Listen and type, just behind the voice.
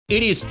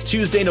It is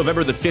Tuesday,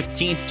 November the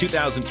 15th,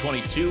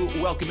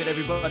 2022. Welcome in,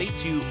 everybody,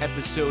 to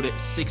episode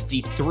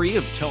 63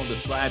 of Tone the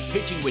Slab,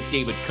 Pitching with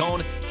David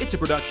Cone. It's a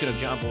production of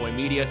John Boy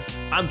Media.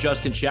 I'm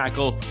Justin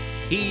Shackle.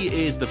 He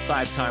is the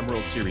five-time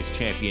World Series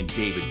champion,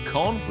 David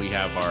Cone. We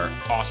have our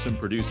awesome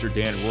producer,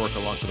 Dan Rourke,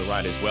 along for the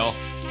ride as well.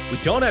 We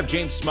don't have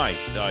James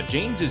Smythe.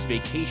 James is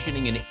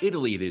vacationing in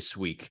Italy this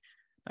week.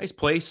 Nice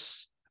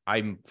place.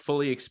 I'm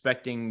fully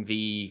expecting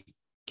the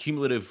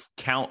cumulative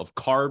count of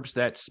carbs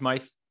that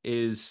Smythe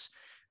is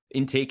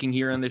intaking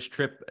here on this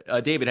trip.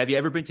 David, have you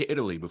ever been to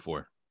Italy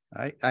before?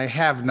 I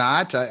have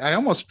not. I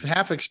almost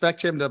half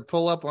expect him to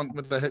pull up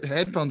with the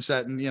headphone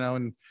set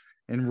and,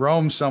 in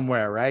Rome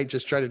somewhere, right?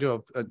 Just try to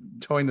do a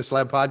Towing the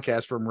Slab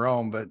podcast from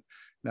Rome. But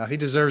no, he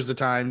deserves the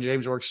time.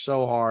 James works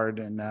so hard,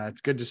 and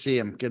it's good to see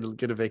him get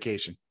a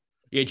vacation.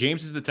 Yeah,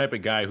 James is the type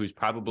of guy who's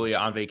probably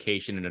on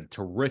vacation in a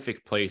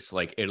terrific place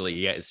like Italy,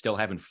 yet is still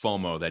having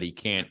FOMO that he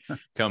can't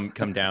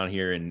come down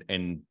here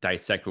and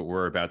dissect what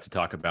we're about to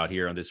talk about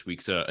here on this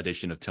week's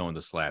edition of Towing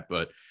the Slab.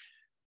 But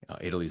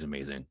Italy's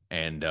amazing.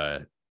 And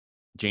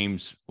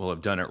James will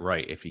have done it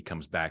right if he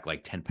comes back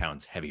like 10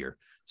 pounds heavier.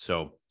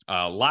 So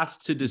lots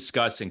to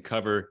discuss and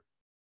cover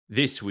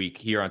this week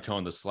here on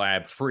Towing the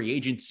Slab. Free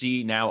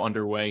agency now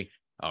underway.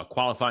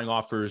 Qualifying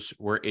offers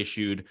were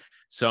issued.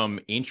 Some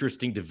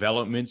interesting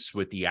developments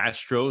with the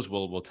Astros.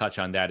 We'll touch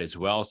on that as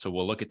well. So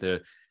we'll look at the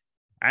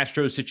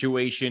Astros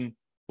situation.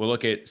 We'll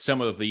look at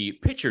some of the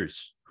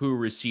pitchers who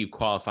received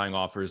qualifying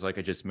offers, like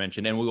I just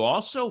mentioned. And we'll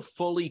also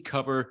fully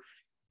cover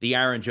the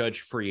Aaron Judge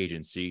free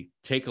agency.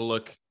 Take a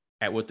look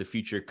at what the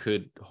future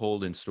could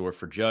hold in store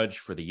for Judge,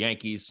 for the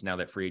Yankees. Now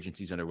that free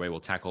agency is underway, we'll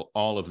tackle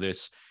all of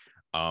this.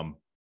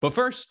 But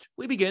first,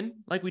 we begin,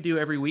 like we do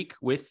every week,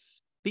 with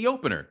the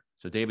opener.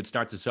 So David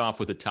starts us off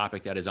with a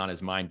topic that is on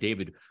his mind.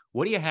 David,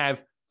 what do you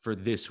have for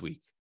this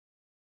week?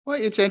 Well,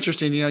 it's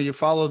interesting. You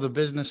follow the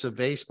business of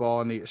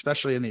baseball, and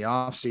especially in the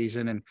off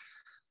season, and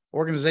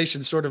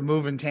organizations sort of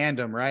move in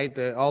tandem, right?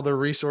 All their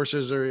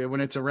resources are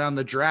when it's around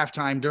the draft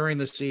time during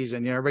the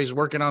season. Everybody's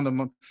working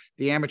on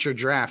the amateur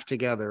draft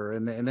together,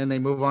 and then they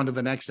move on to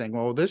the next thing.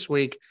 Well, this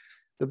week,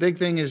 the big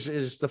thing is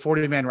the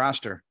 40-man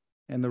roster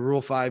and the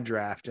Rule 5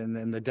 draft, and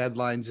then the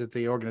deadlines that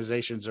the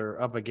organizations are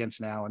up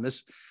against now. And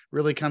this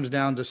really comes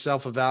down to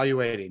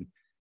self-evaluating.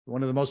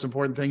 One of the most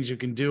important things you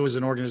can do as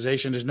an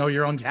organization is know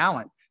your own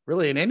talent,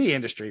 really in any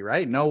industry,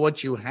 right? Know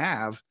what you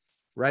have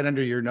right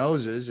under your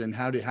noses and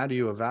how do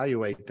you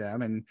evaluate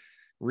them. And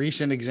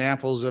recent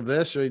examples of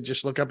this,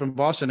 just look up in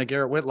Boston at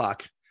Garrett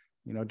Whitlock.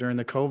 During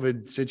the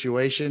COVID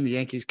situation, the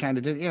Yankees kind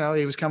of did,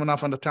 he was coming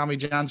off on the Tommy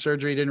John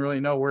surgery, didn't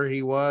really know where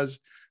he was,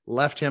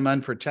 left him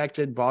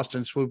unprotected.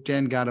 Boston swooped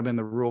in, got him in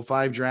the Rule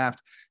 5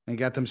 draft, and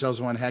got themselves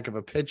one heck of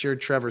a pitcher.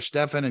 Trevor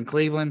Stephan in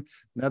Cleveland,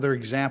 another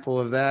example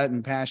of that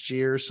in past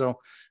years. So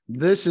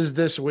this is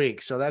this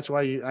week. So that's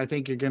why I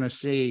think you're going to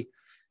see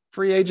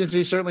free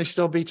agency certainly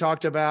still be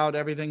talked about.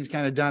 Everything's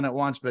kind of done at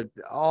once, but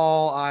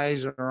all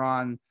eyes are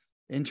on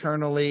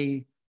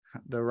internally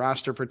the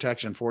roster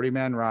protection,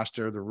 40-man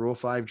roster, the Rule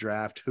 5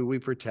 draft, who we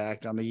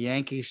protect. On the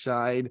Yankee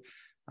side,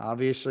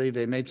 obviously,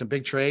 they made some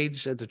big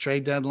trades at the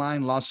trade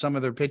deadline, lost some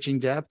of their pitching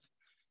depth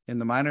in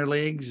the minor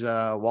leagues.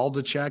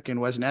 Waldichuk and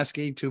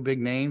Wesneski, two big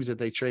names that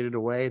they traded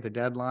away at the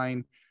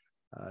deadline.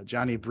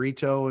 Johnny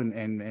Brito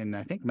and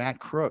I think Matt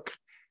Crook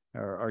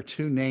are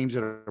two names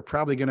that are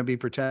probably going to be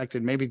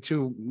protected, maybe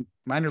two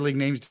minor league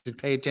names to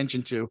pay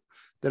attention to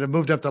that have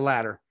moved up the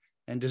ladder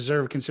and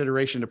deserve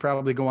consideration to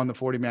probably go on the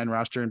 40-man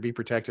roster and be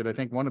protected. I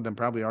think one of them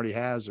probably already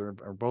has, or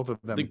both of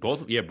them. I think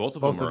both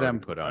of them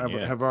put on.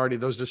 Have already,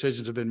 those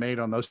decisions have been made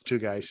on those two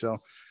guys. So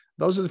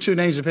those are the two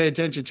names to pay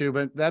attention to,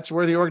 but that's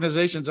where the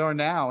organizations are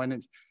now.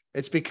 And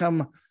it's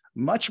become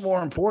much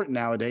more important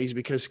nowadays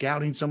because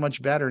scouting's so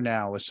much better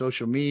now with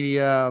social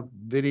media,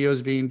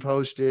 videos being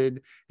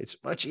posted. It's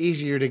much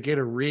easier to get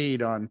a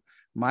read on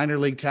minor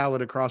league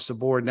talent across the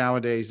board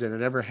nowadays than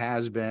it ever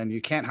has been.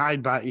 You can't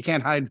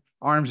hide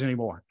arms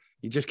anymore.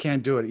 You just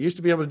can't do it. You used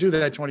to be able to do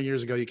that 20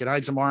 years ago. You could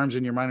hide some arms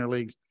in your minor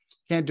leagues.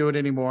 Can't do it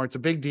anymore. It's a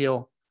big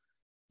deal.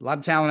 A lot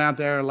of talent out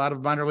there, a lot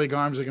of minor league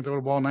arms that can throw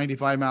the ball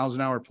 95 miles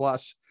an hour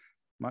plus.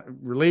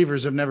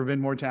 Relievers have never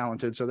been more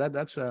talented. So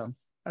that's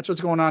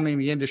what's going on in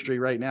the industry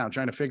right now,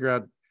 trying to figure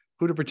out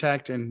who to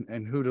protect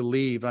and who to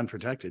leave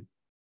unprotected.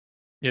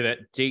 Yeah,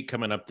 that date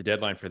coming up, the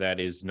deadline for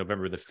that is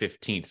November the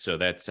 15th. So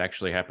that's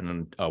actually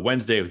happening on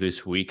Wednesday of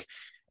this week.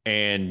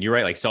 And you're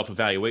right, like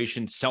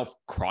self-evaluation,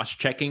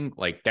 self-cross-checking,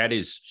 like that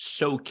is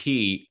so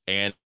key.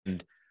 And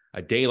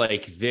a day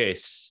like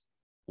this,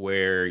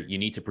 where you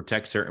need to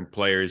protect certain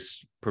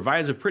players,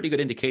 provides a pretty good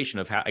indication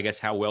of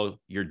how well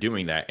you're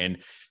doing that. And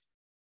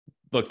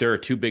look, there are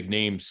two big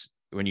names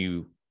when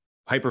you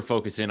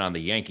hyper-focus in on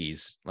the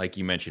Yankees, like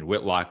you mentioned,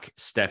 Whitlock,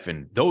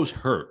 Stephan, those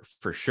hurt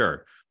for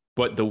sure.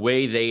 But the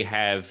way they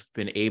have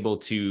been able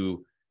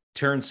to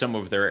turn some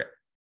of their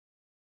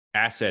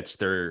assets,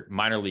 their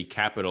minor league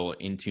capital,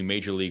 into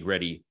major league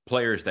ready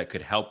players that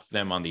could help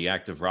them on the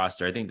active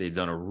roster, I think they've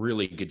done a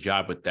really good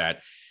job with that.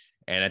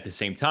 And at the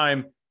same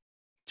time,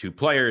 two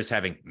players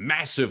having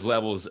massive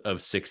levels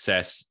of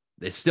success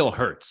it still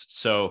hurts.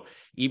 So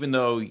even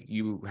though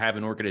you have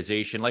an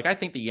organization, like I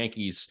think the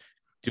Yankees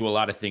do a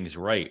lot of things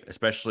right,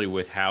 especially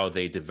with how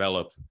they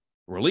develop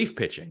relief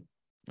pitching.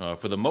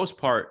 For the most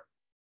part,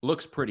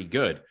 looks pretty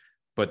good,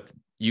 but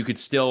you could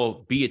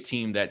still be a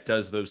team that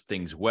does those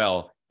things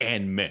well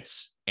and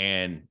miss.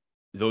 And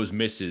those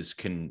misses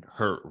can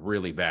hurt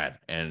really bad.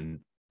 And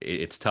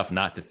it's tough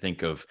not to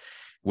think of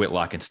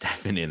Whitlock and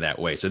Stephan in that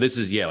way. So this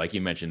is, like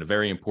you mentioned, a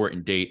very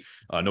important date.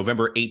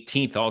 November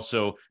 18th,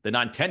 also the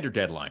non-tender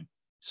deadline.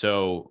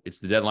 So it's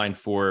the deadline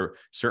for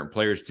certain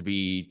players to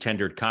be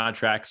tendered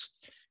contracts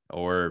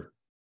or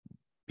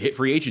hit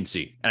free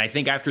agency. And I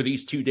think after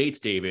these 2 dates,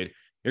 David,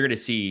 you're going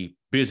to see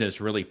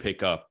business really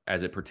pick up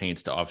as it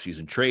pertains to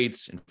offseason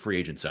trades and free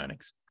agent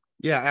signings.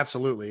 Yeah,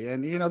 absolutely.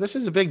 And, this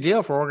is a big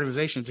deal for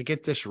organizations to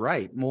get this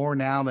right more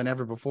now than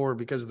ever before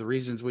because of the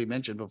reasons we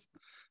mentioned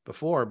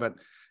before. But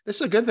this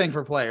is a good thing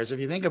for players. If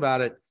you think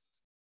about it,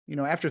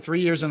 after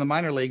 3 years in the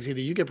minor leagues,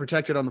 either you get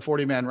protected on the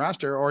 40-man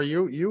roster or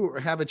you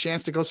have a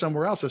chance to go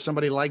somewhere else if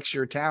somebody likes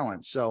your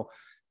talent. So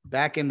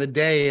back in the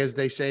day, as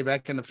they say,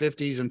 back in the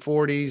 50s and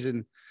 40s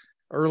and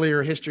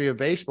earlier history of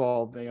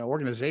baseball,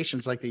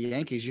 organizations like the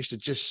Yankees used to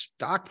just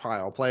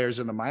stockpile players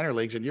in the minor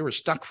leagues and you were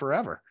stuck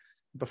forever.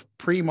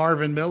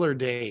 Pre-Marvin Miller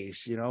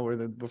days, where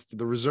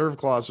the reserve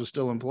clause was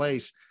still in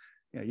place.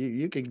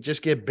 You could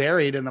just get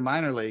buried in the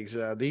minor leagues.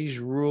 These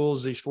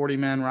rules, these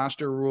 40-man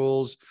roster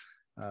rules,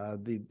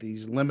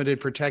 these limited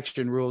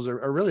protection rules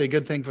are really a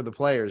good thing for the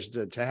players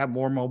to have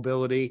more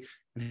mobility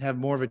and have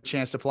more of a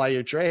chance to apply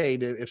your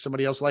trade if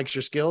somebody else likes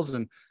your skills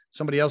and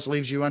somebody else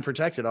leaves you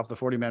unprotected off the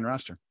 40-man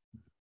roster.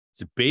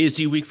 It's a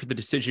busy week for the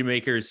decision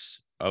makers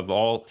of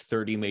all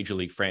 30 major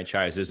league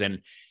franchises. And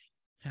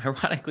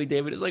ironically,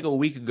 David, it's like a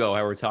week ago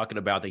how we're talking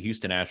about the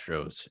Houston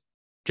Astros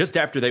just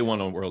after they won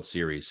a World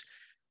Series,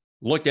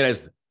 looked at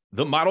as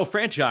the model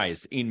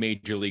franchise in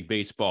Major League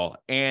Baseball.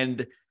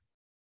 And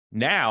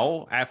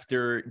now,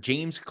 after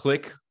James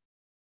Click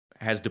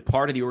has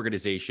departed the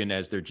organization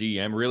as their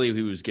GM, really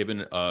he was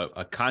given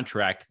a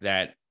contract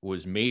that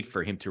was made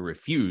for him to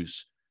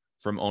refuse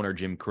from owner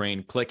Jim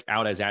Crane. Click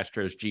out as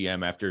Astros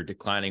GM after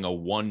declining a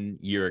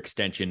 1-year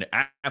extension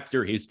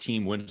after his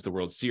team wins the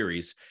World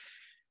Series.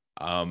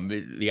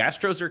 The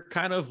Astros are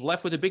kind of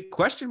left with a big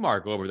question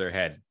mark over their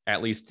head,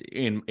 at least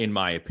in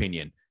my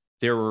opinion.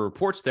 There were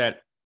reports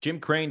that Jim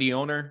Crane, the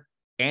owner,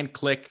 and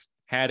Click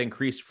had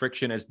increased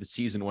friction as the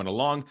season went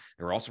along.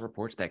 There were also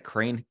reports that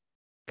Crane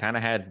kind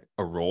of had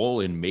a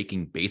role in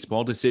making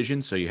baseball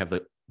decisions. So you have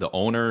the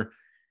owner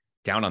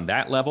down on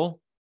that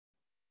level.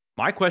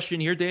 My question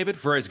here, David,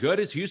 for as good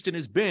as Houston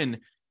has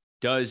been,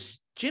 does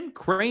Jim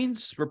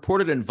Crane's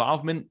reported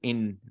involvement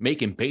in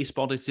making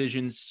baseball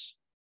decisions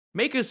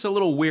make us a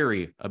little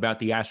weary about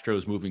the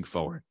Astros moving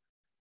forward?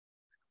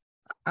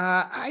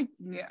 I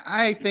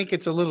think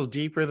it's a little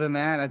deeper than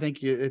that. I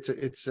think it's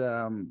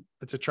a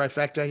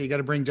trifecta. You got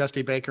to bring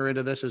Dusty Baker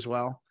into this as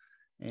well.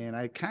 And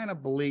I kind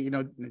of believe,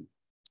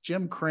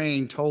 Jim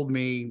Crane told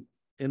me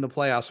in the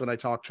playoffs when I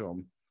talked to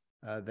him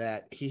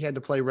that he had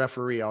to play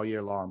referee all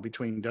year long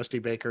between Dusty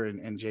Baker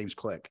and James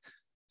Click.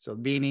 So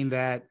meaning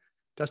that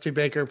Dusty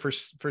Baker,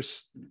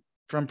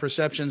 from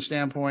perception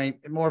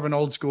standpoint, more of an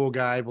old school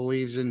guy,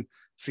 believes in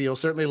feel,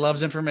 certainly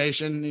loves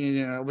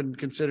information. I wouldn't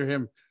consider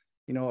him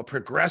a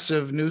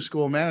progressive new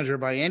school manager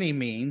by any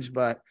means,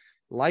 but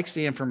likes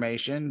the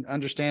information,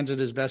 understands it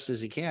as best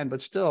as he can,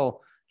 but still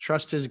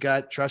trust his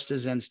gut, trust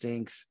his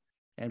instincts,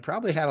 and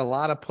probably had a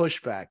lot of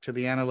pushback to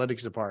the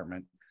analytics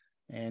department.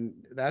 And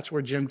that's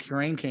where Jim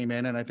Crane came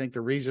in. And I think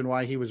the reason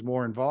why he was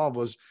more involved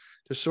was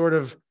to sort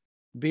of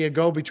be a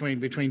go-between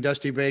between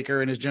Dusty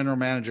Baker and his general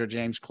manager,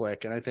 James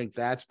Click. And I think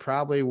that's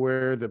probably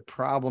where the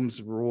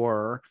problems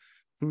were.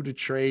 Who to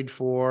trade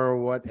for,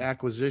 what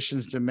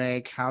acquisitions to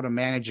make, how to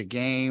manage a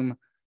game,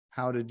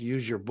 how to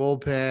use your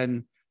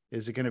bullpen.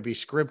 Is it going to be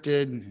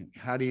scripted?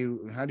 How do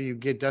you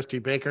get Dusty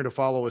Baker to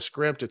follow a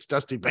script? It's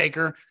Dusty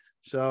Baker.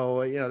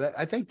 So,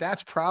 I think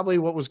that's probably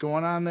what was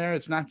going on there.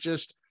 It's not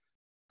just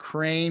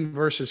Crane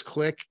versus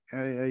Click.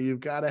 You've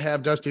got to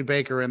have Dusty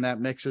Baker in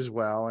that mix as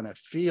well. And it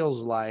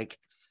feels like,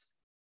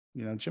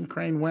 Jim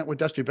Crane went with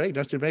Dusty Baker.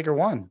 Dusty Baker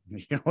won.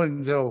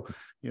 And so,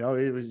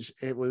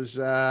 it was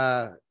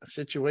a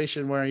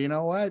situation where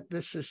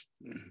this is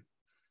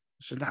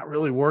not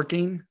really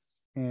working,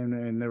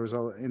 and there was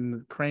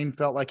and Crane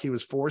felt like he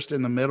was forced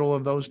in the middle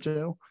of those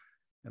two.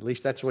 At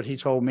least that's what he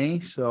told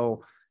me.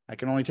 So I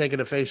can only take it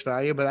at face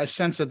value, but I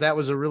sense that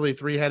was a really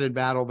three-headed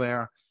battle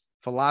there.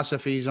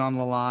 Philosophies on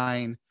the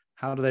line.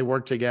 How do they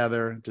work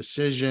together?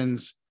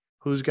 Decisions.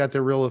 Who's got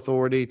the real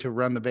authority to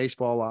run the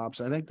baseball ops?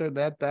 I think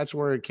that's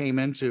where it came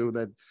into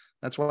that.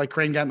 That's why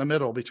Crane got in the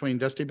middle between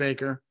Dusty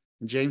Baker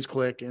and James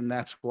Click. And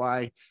that's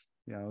why,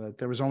 that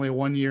there was only a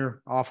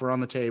 1-year offer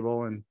on the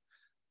table. And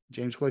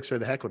James Click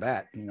said, the heck with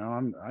that.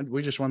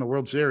 We just won the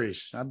World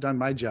Series. I've done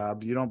my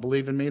job. You don't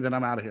believe in me, then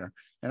I'm out of here.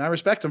 And I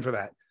respect him for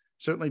that.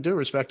 Certainly do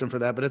respect him for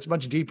that, but it's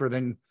much deeper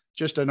than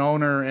just an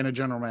owner and a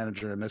general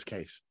manager in this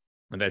case.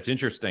 And that's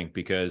interesting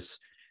because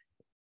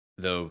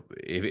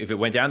if it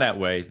went down that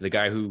way, the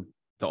guy who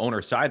the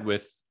owner sided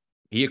with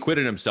he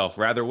acquitted himself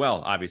rather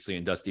well, obviously,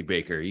 in Dusty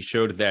Baker. He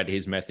showed that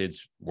his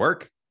methods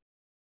work,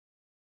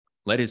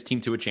 led his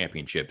team to a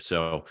championship.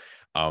 So,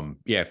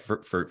 yeah,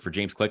 for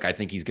James Click, I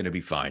think he's going to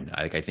be fine.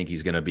 I think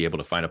he's going to be able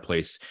to find a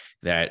place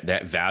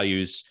that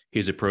values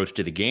his approach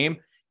to the game,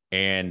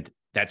 and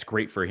that's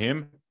great for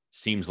him.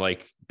 Seems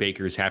like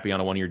Baker's happy on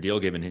a one-year deal,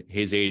 given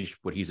his age,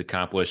 what he's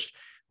accomplished.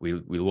 We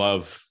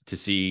love to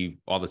see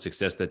all the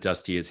success that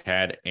Dusty has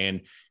had,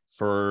 and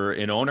for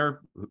an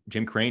owner,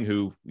 Jim Crane,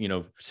 who,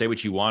 say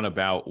what you want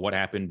about what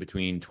happened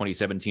between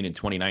 2017 and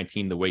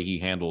 2019, the way he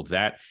handled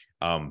that,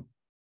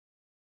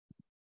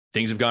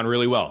 things have gone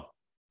really well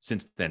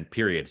since then,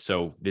 period.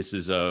 So this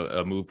is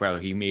a move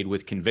probably he made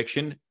with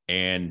conviction,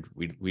 and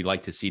we'd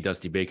like to see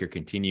Dusty Baker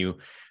continue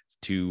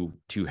to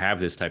have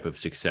this type of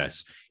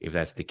success, if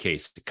that's the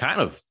case. It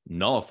kind of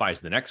nullifies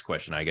the next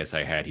question I guess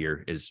I had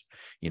here is,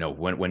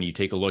 when you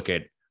take a look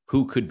at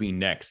who could be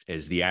next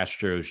as the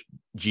Astros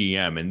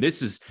GM, and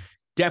this is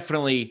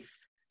definitely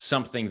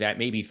something that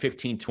maybe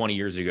 15, 20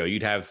 years ago,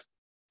 you'd have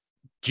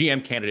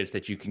GM candidates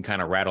that you can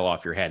kind of rattle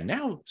off your head.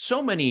 Now,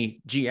 so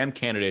many GM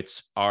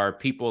candidates are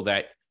people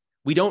that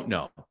we don't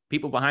know,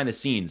 people behind the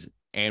scenes,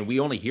 and we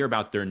only hear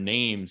about their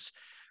names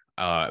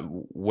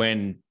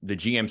when the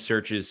GM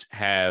searches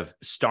have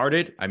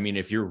started. I mean,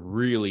 if you're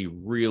really,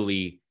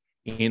 really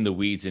in the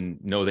weeds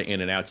and know the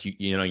in and outs,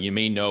 you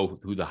may know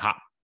who the hot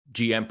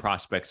GM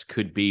prospects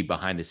could be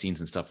behind the scenes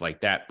and stuff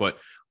like that. But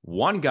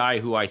one guy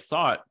who I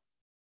thought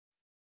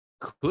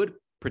could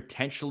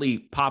potentially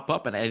pop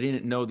up, and I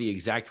didn't know the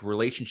exact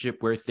relationship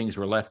where things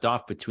were left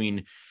off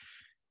between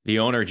the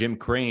owner, Jim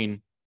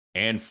Crane,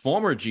 and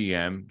former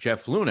GM,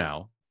 Jeff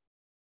Luhnow.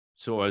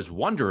 So I was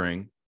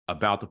wondering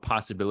about the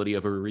possibility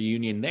of a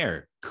reunion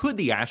there. Could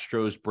the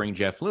Astros bring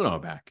Jeff Luhnow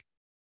back?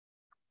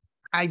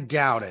 I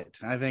doubt it.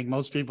 I think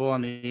most people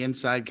on the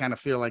inside kind of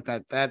feel like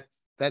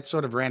that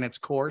sort of ran its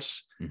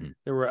course. Mm-hmm.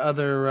 There were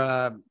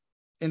other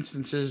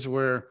instances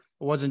where it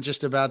wasn't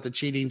just about the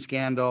cheating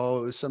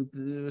scandal. It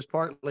was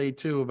partly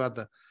too about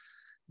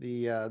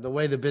the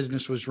way the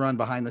business was run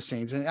behind the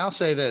scenes. And I'll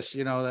say this,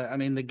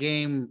 the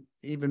game,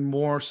 even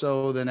more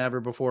so than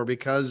ever before,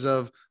 because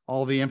of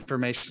all the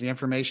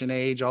information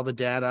age, all the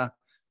data,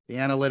 the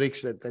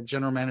analytics that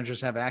general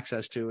managers have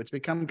access to, it's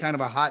become kind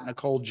of a hot and a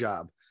cold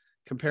job.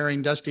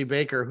 Comparing Dusty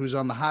Baker, who's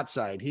on the hot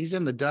side, he's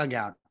in the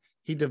dugout.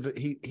 He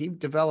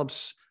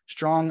develops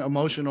strong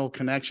emotional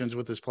connections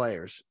with his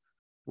players.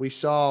 We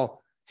saw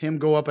him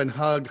go up and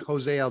hug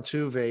Jose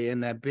Altuve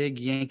in that big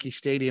Yankee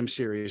Stadium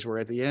series, where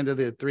at the end of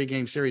the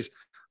 3-game series,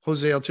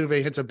 Jose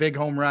Altuve hits a big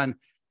home run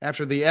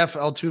after the F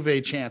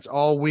Altuve chants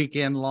all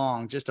weekend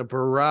long, just a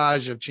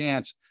barrage of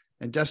chants.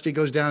 And Dusty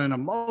goes down and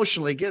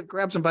emotionally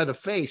grabs him by the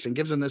face and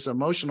gives him this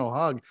emotional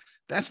hug.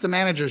 That's the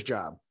manager's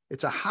job.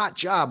 It's a hot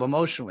job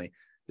emotionally.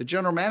 The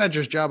general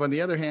manager's job, on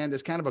the other hand,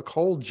 is kind of a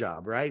cold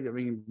job, right? I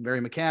mean, very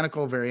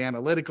mechanical, very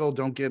analytical.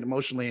 Don't get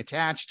emotionally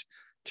attached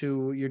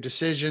to your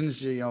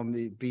decisions,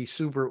 be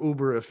super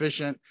uber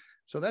efficient.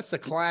 So that's the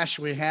clash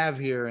we have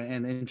here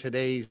in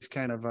today's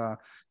kind of,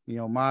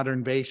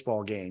 modern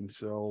baseball game.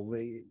 So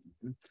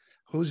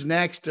who's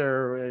next,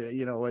 or,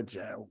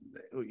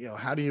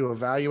 how do you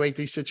evaluate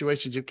these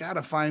situations? You've got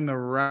to find the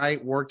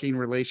right working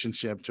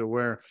relationship to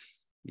where,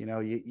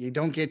 you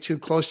don't get too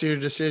close to your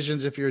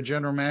decisions if you're a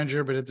general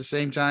manager, but at the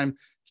same time,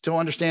 still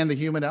understand the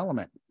human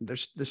element.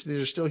 There's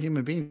still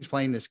human beings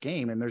playing this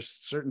game, and there's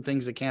certain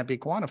things that can't be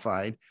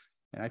quantified.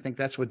 And I think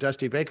that's what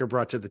Dusty Baker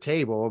brought to the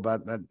table,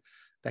 about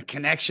that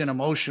connection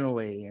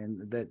emotionally,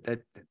 and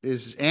that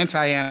is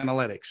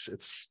anti-analytics.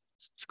 It's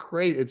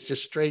great. It's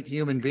just straight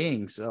human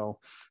beings. So,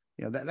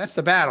 that's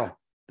the battle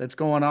that's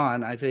going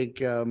on. I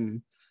think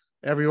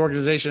every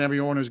organization,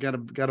 every owner's got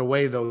to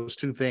weigh those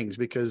two things,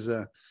 because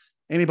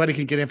anybody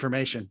can get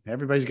information.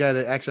 Everybody's got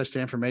access to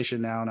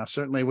information now. Now,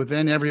 certainly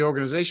within every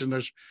organization,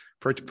 there's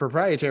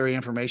proprietary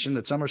information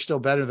that some are still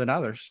better than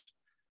others,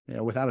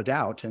 without a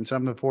doubt. And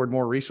some have poured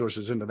more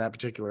resources into that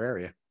particular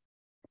area.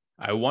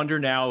 I wonder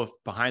now, if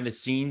behind the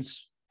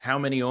scenes, how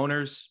many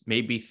owners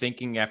may be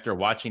thinking after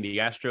watching the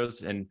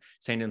Astros and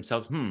saying to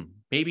themselves,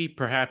 maybe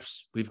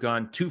perhaps we've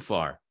gone too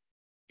far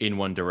in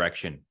one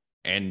direction.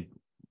 And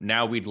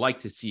now we'd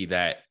like to see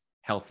that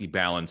healthy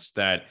balance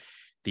that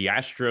the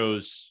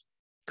Astros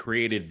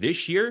created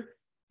this year.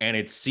 And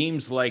it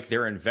seems like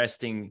they're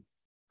investing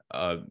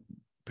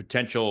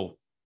potential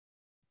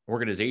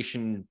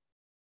organization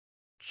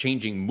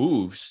changing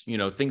moves,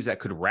 things that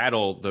could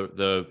rattle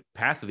the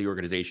path of the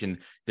organization.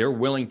 They're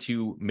willing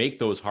to make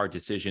those hard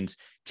decisions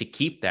to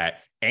keep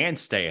that and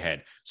stay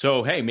ahead.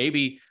 So, hey,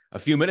 maybe a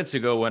few minutes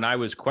ago when I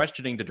was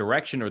questioning the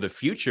direction or the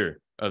future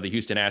of the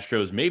Houston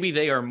Astros, maybe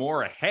they are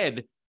more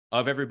ahead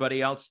of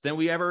everybody else than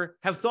we ever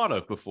have thought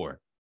of before.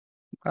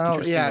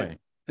 Oh, yeah.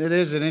 It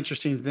is an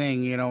interesting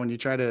thing, when you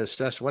try to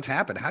assess what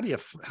happened. How do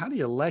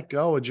you let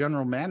go a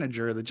general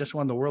manager that just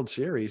won the World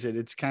Series?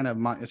 It's kind of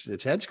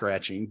it's head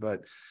scratching,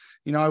 but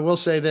I will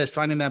say this: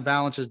 finding that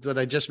balance that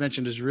I just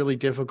mentioned is really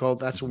difficult.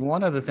 That's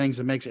one of the things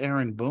that makes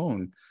Aaron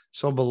Boone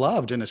so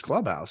beloved in his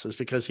clubhouse, is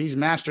because he's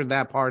mastered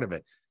that part of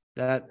it.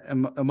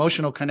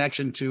 emotional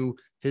connection to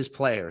his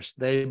players.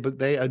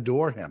 They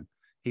adore him.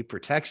 He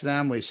protects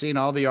them. We've seen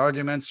all the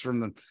arguments from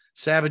the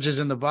savages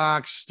in the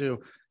box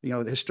to,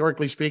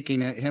 historically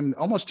speaking, him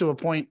almost to a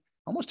point,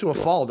 almost to a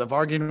fault of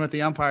arguing with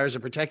the umpires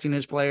and protecting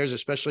his players,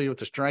 especially with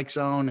the strike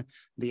zone,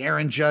 the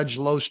Aaron Judge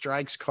low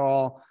strikes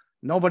call.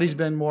 Nobody's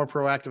been more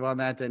proactive on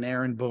that than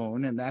Aaron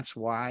Boone. And that's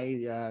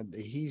why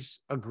he's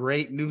a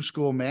great new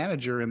school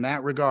manager in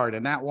that regard,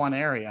 in that one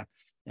area,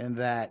 and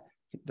that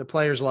the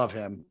players love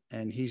him.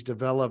 And he's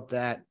developed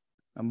that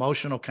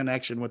emotional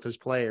connection with his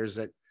players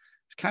that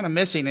is kind of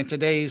missing in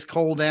today's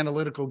cold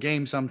analytical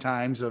game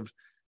sometimes of,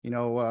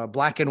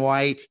 black and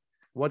white,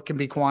 what can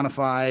be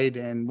quantified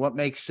and what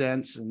makes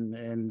sense.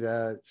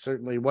 And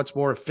certainly what's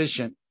more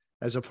efficient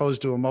as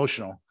opposed to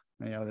emotional,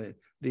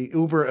 the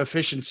uber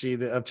efficiency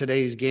of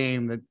today's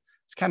game that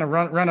it's kind of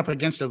run up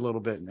against it a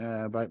little bit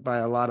by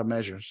a lot of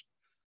measures.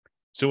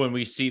 So when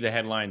we see the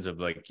headlines of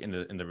like in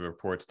the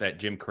reports that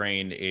Jim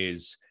Crane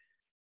is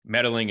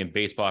meddling in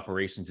baseball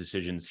operations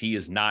decisions, he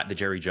is not the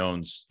Jerry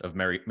Jones of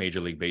Major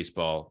League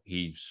Baseball.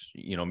 He's,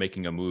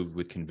 making a move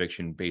with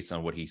conviction based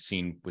on what he's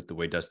seen with the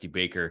way Dusty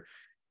Baker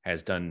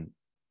has done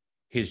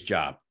his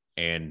job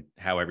and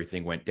how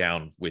everything went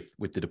down with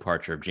the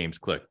departure of James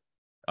Click.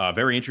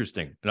 Very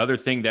interesting. Another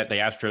thing that the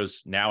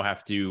Astros now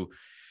have to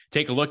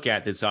take a look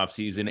at this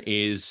offseason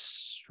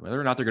is whether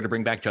or not they're going to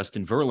bring back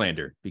Justin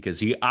Verlander, because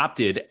he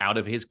opted out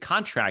of his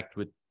contract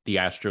with the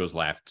Astros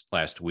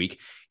last week.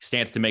 He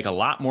stands to make a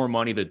lot more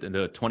money than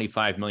the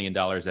 $25 million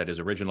that his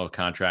original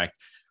contract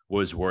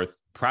was worth.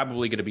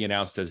 Probably going to be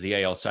announced as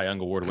the AL Cy Young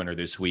Award winner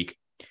this week.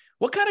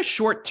 What kind of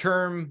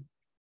short-term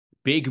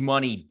big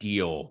money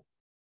deal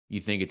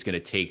you think it's going to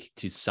take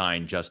to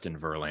sign Justin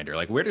Verlander?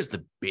 Like, where does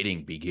the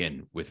bidding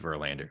begin with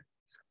Verlander?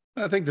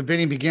 I think the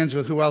bidding begins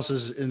with who else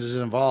is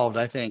involved.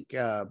 I think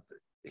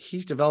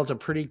he's developed a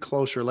pretty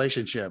close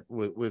relationship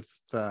with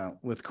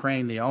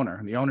Crane, the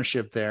owner, the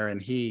ownership there.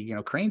 And he,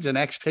 Crane's an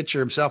ex-pitcher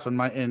himself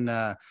in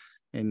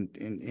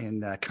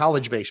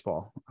college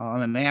baseball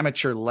on an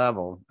amateur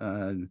level.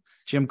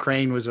 Jim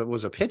Crane was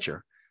a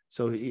pitcher.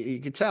 So you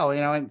could tell,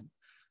 and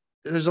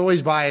there's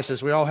always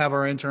biases. We all have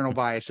our internal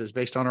biases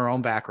based on our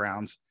own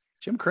backgrounds.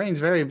 Jim Crane's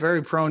very,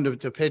 very prone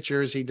to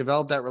pitchers. He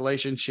developed that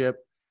relationship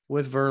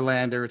with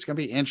Verlander. It's going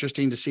to be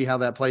interesting to see how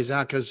that plays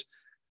out, because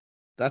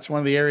that's one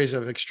of the areas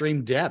of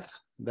extreme depth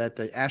that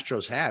the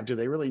Astros have. Do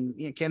they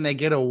really, can they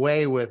get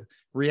away with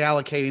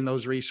reallocating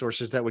those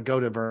resources that would go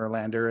to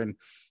Verlander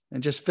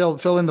and just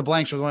fill in the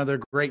blanks with one of their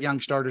great young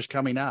starters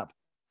coming up?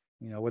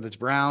 Whether it's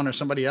Brown or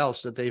somebody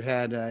else that they've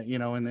had,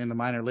 in the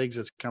minor leagues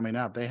that's coming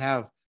up, they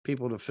have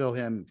people to fill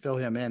him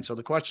in. So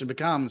the question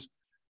becomes,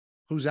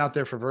 who's out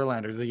there for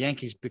Verlander? Do the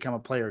Yankees become a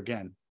player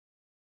again?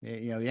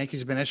 The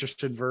Yankees have been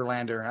interested in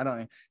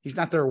Verlander. He's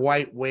not their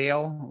white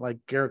whale like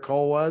Garrett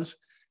Cole was,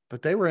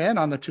 but they were in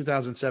on the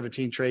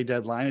 2017 trade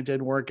deadline. It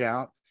didn't work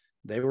out.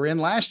 They were in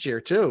last year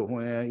too,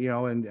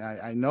 and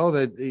I know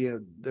that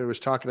there was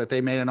talk that they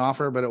made an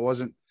offer, but it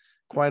wasn't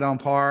quite on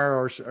par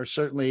or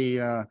certainly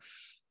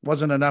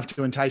wasn't enough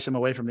to entice him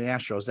away from the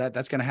Astros.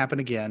 That's going to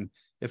happen again.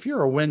 If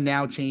you're a win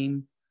now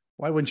team,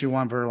 why wouldn't you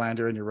want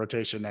Verlander in your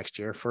rotation next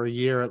year for a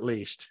year at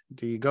least?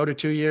 Do you go to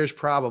 2 years?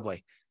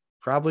 Probably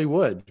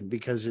would,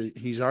 because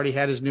he's already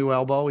had his new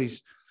elbow.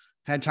 He's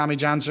had Tommy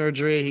John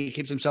surgery. He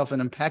keeps himself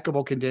in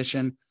impeccable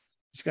condition.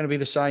 He's going to be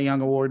the Cy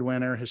Young Award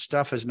winner. His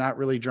stuff has not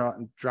really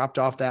dropped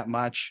off that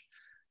much.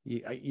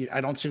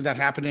 I don't see that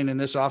happening in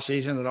this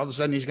offseason, that all of a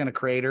sudden he's going to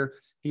crater.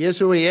 He is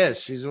who he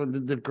is. He's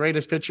the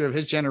greatest pitcher of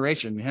his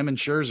generation. Him and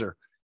Scherzer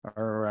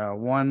are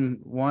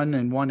 1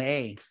 and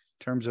 1A in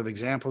terms of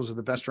examples of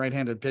the best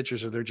right-handed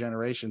pitchers of their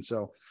generation.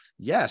 So,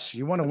 yes,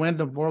 you want to win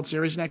the World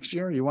Series next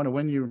year? You want to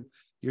win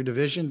your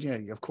division?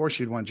 Yeah, of course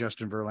you'd want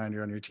Justin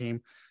Verlander on your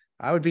team.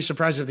 I would be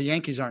surprised if the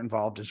Yankees aren't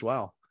involved as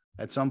well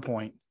at some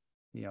point.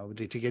 To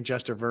get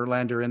Justin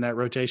Verlander in that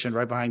rotation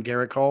right behind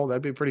Garrett Cole,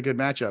 that'd be a pretty good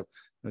matchup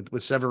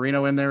with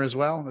Severino in there as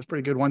well. That's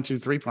pretty good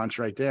 1-2-3 punch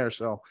right there.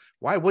 So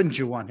why wouldn't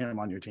you want him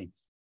on your team?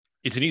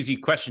 It's an easy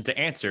question to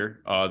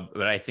answer,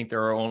 but I think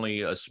there are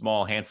only a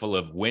small handful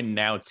of win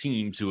now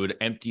teams who would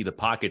empty the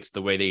pockets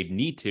the way they'd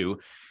need to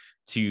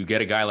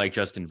get a guy like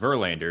Justin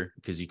Verlander,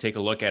 because you take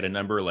a look at a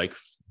number like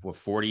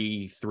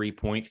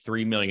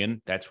 $43.3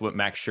 million. That's what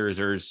Max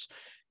Scherzer's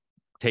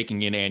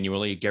taking in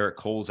annually. Garrett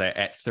Cole's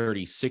at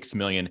 $36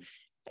 million.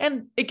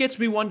 And it gets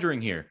me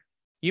wondering here.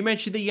 You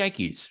mentioned the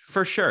Yankees,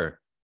 for sure.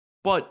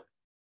 But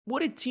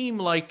would a team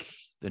like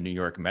the New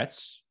York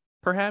Mets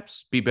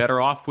perhaps be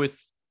better off with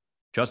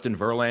Justin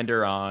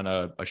Verlander on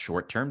a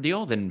short-term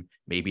deal than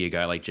maybe a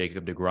guy like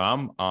Jacob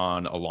deGrom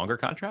on a longer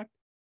contract?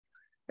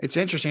 It's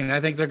interesting. I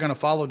think they're going to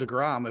follow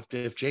deGrom if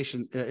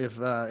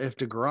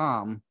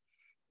deGrom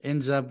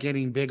ends up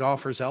getting big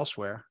offers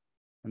elsewhere.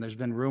 And there's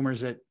been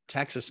rumors that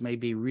Texas may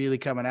be really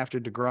coming after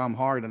deGrom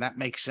hard, and that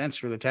makes sense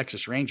for the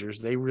Texas Rangers.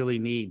 They really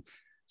need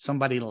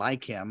somebody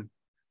like him,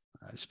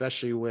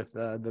 especially with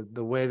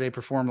the way they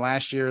performed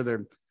last year.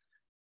 The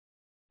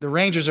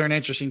Rangers are an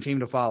interesting team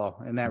to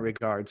follow in that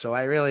regard. So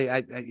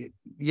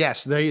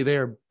yes, they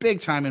are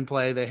big time in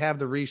play. They have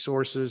the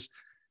resources.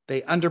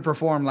 They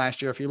underperformed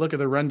last year. If you look at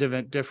the run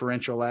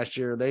differential last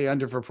year, they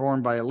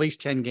underperformed by at least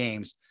 10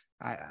 games.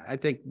 I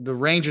think the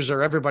Rangers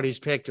are everybody's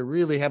pick to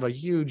really have a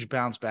huge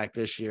bounce back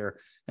this year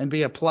and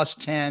be a plus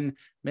 10,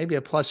 maybe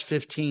a plus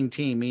 15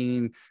 team,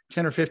 meaning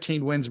 10 or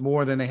 15 wins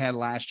more than they had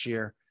last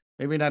year.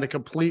 Maybe not a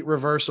complete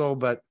reversal,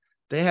 but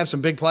they have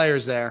some big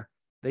players there.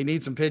 They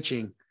need some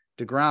pitching.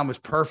 DeGrom was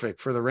perfect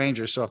for the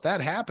Rangers. So if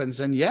that happens,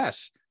 then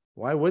yes,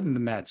 why wouldn't the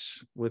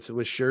Mets with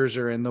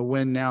Scherzer and the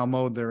win now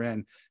mode they're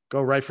in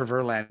go right for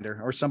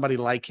Verlander or somebody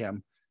like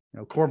him?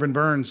 Corbin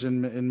Burns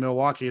in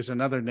Milwaukee is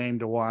another name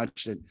to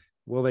watch.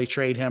 Will they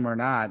trade him or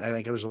not? I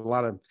think there's a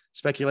lot of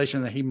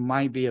speculation that he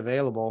might be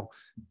available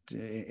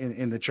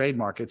in the trade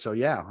market. So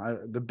yeah,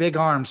 the big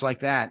arms like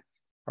that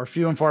are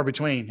few and far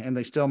between, and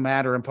they still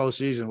matter in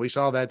postseason. We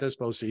saw that this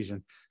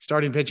postseason.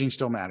 Starting pitching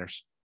still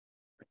matters.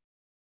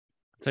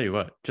 I'll tell you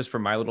what, just for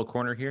my little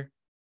corner here,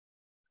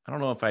 I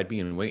don't know if I'd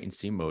be in wait and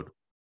see mode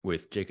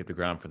with Jacob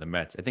deGrom for the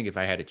Mets. I think if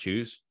I had to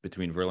choose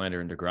between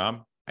Verlander and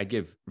deGrom, I'd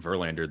give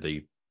Verlander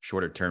the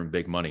shorter term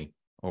big money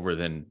over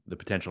than the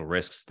potential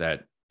risks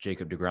that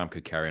Jacob deGrom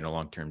could carry in a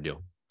long-term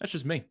deal. That's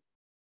just me.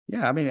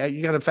 Yeah, I mean,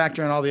 you got to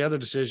factor in all the other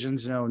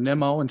decisions.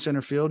 Nimmo in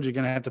center field, you're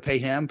going to have to pay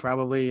him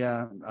probably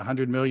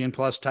 $100 million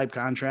plus type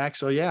contract.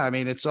 So yeah, I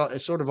mean, it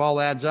sort of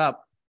all adds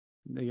up.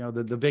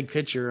 The big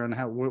picture on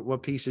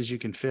what pieces you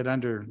can fit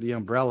under the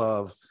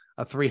umbrella of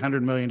a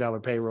 $300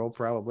 million payroll,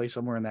 probably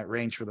somewhere in that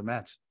range for the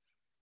Mets.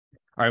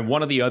 All right.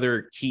 One of the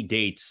other key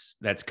dates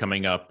that's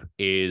coming up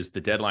is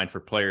the deadline for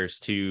players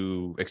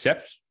to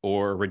accept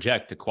or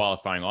reject a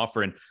qualifying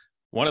offer. And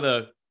one of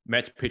the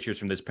Mets pitchers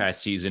from this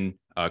past season,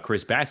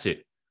 Chris Bassitt,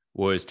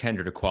 was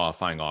tendered a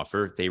qualifying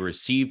offer. They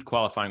received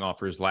qualifying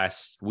offers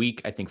last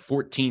week. I think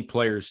 14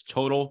 players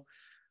total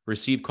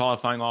received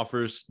qualifying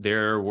offers.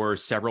 There were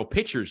several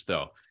pitchers,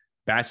 though.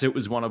 Bassitt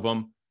was one of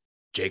them.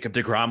 Jacob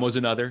deGrom was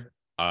another.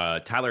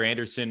 Tyler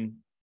Anderson,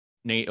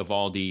 Nate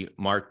Eovaldi,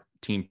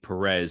 Martin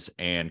Perez,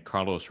 and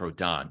Carlos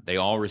Rodon. They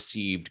all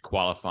received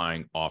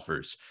qualifying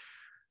offers.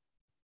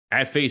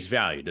 At face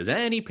value, does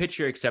any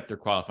pitcher accept their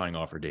qualifying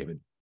offer,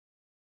 David?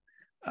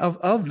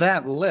 Of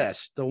that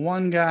list, the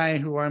one guy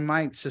who I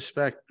might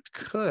suspect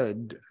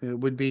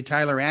would be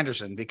Tyler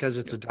Anderson, because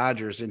it's the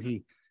Dodgers and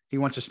he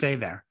wants to stay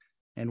there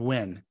and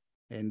win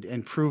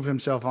and prove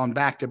himself on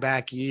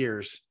back-to-back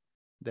years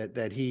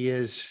that he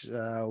is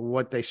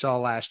what they saw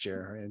last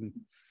year. And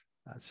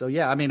so,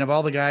 yeah, I mean, of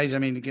all the guys, I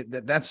mean,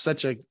 that's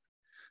such a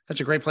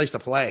great place to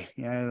play.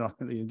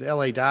 The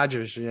LA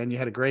Dodgers, and you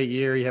had a great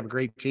year. You have a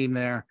great team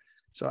there.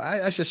 So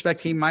I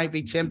suspect he might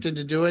be tempted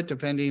to do it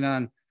depending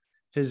on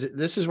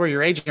this is where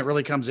your agent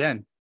really comes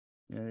in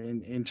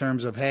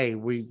terms of, hey,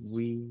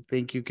 we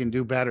think you can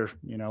do better.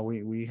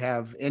 We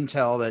have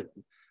intel that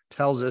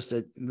tells us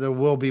that there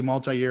will be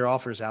multi-year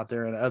offers out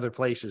there in other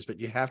places,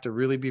 but you have to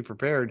really be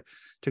prepared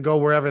to go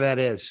wherever that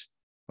is,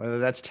 whether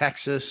that's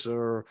Texas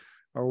or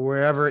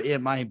wherever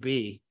it might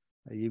be.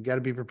 You've got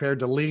to be prepared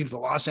to leave the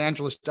Los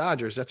Angeles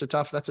Dodgers. That's a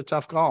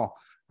tough call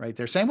right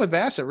there. Same with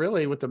Bassitt,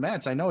 really, with the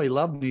Mets. I know he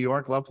loved New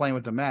York, loved playing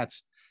with the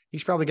Mets.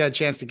 He's probably got a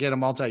chance to get a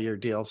multi-year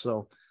deal.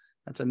 So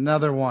that's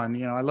another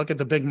one. I look at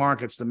the big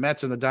markets, the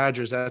Mets and the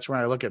Dodgers. That's where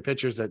I look at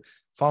pitchers that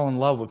fall in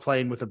love with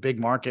playing with a big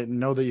market and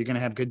know that you're going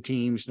to have good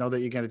teams, know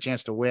that you get a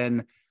chance to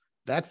win.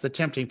 That's the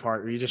tempting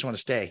part where you just want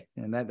to stay.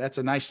 And that's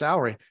a nice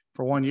salary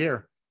for 1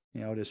 year,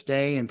 to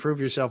stay and prove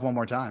yourself one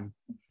more time.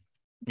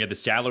 Yeah, the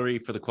salary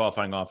for the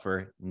qualifying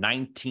offer,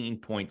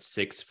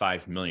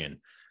 $19.65 million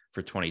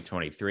for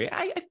 2023.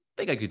 I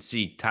think I could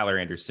see Tyler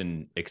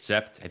Anderson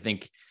accept. I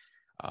think,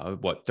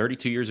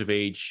 32 years of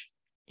age,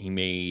 he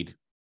made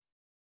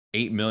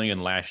 $8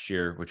 million last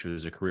year, which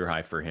was a career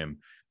high for him.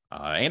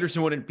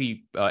 Anderson wouldn't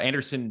be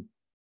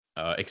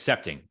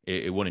accepting.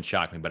 It wouldn't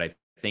shock me, but I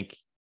think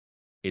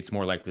it's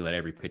more likely that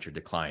every pitcher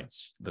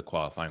declines the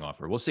qualifying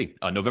offer. We'll see.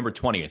 November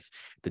 20th,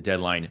 the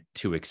deadline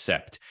to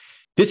accept.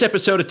 This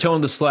episode of Tone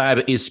the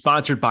Slab is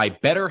sponsored by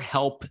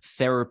BetterHelp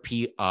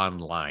Therapy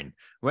Online.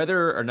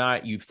 Whether or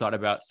not you've thought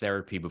about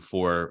therapy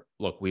before,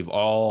 look, we've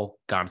all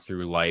gone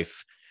through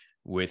life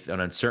with an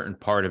uncertain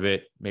part of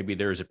it. Maybe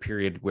there's a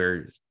period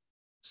where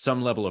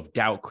some level of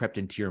doubt crept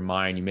into your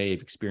mind. You may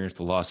have experienced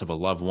the loss of a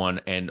loved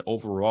one, and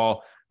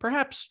overall,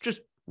 perhaps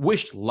just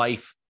wished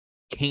life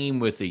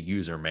came with a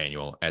user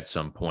manual at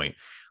some point.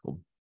 Well,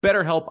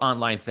 BetterHelp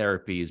Online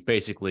Therapy is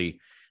basically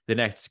the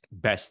next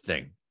best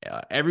thing.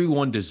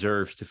 Everyone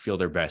deserves to feel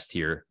their best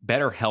here.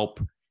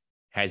 BetterHelp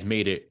has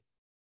made it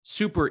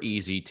super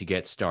easy to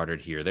get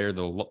started here. They're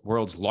the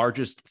world's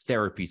largest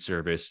therapy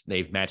service.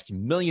 They've matched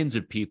millions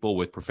of people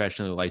with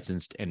professionally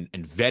licensed and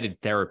vetted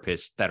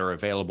therapists that are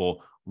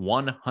available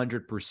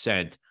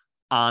 100%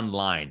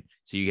 online.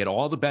 So you get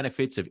all the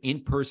benefits of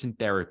in-person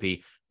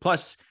therapy.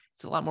 Plus,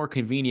 it's a lot more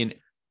convenient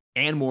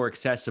and more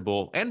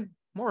accessible and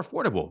more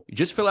affordable. You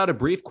just fill out a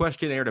brief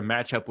questionnaire to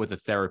match up with a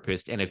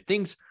therapist. And if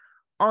things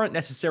aren't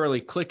necessarily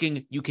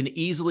clicking, you can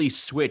easily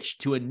switch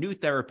to a new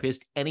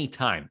therapist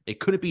anytime. It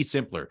couldn't be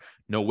simpler.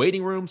 No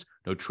waiting rooms,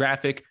 no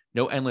traffic,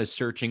 no endless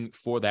searching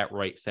for that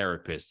right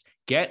therapist.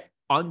 Get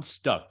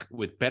unstuck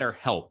with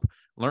BetterHelp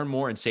Learn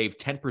more and save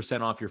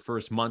 10% off your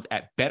first month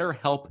at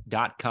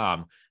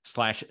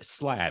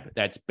betterhelp.com/slab.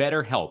 That's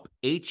BetterHelp,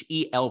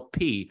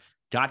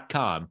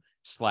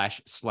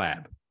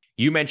 HELP.com/slab.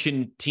 You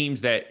mentioned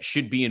teams that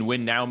should be in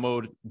win now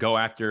mode go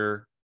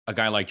after a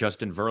guy like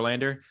Justin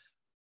Verlander.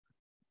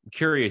 I'm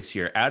curious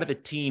here, out of the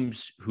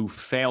teams who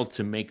failed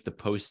to make the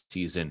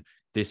postseason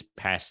this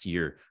past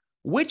year,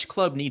 which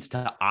club needs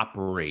to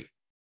operate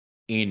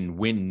in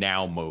win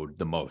now mode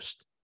the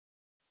most?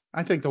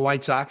 I think the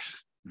White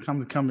Sox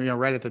come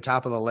right at the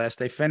top of the list.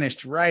 They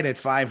finished right at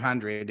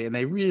 500 and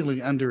they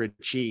really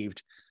underachieved.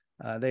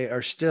 They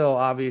are still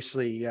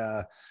obviously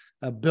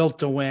built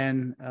to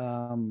win.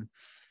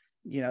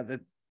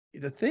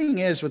 The thing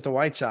is with the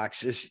White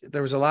Sox is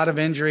there was a lot of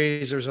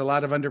injuries. There's a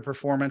lot of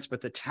underperformance,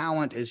 but the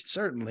talent is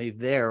certainly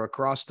there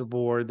across the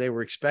board. They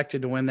were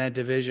expected to win that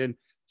division.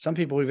 Some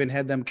people even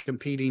had them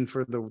competing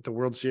for the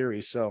World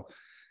Series. So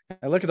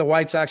I look at the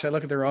White Sox. I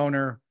look at their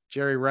owner,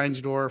 Jerry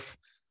Reinsdorf,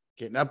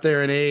 getting up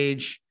there in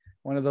age.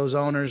 One of those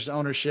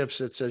ownerships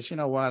that says, you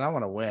know what, I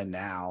want to win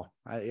now.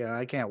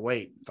 I can't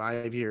wait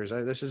 5 years.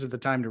 This isn't the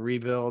time to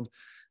rebuild.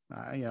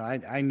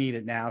 I need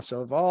it now.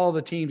 So of all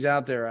the teams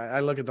out there, I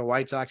look at the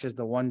White Sox as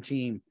the one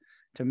team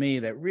to me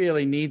that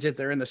really needs it.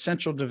 They're in the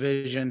Central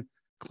Division.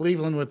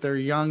 Cleveland with their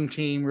young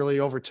team really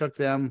overtook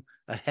them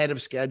ahead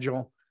of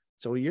schedule.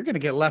 So you're going to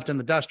get left in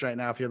the dust right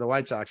now if you're the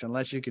White Sox,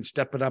 unless you can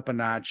step it up a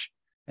notch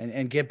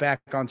and get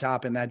back on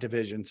top in that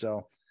division.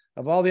 So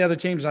of all the other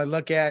teams I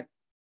look at,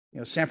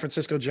 San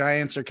Francisco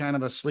Giants are kind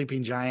of a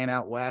sleeping giant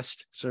out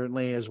west,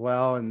 certainly as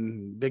well,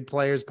 and big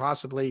players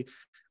possibly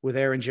with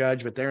Aaron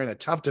Judge, but they're in a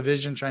tough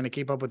division trying to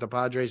keep up with the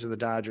Padres and the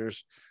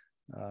Dodgers.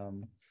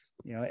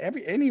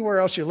 Anywhere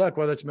else you look,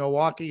 whether it's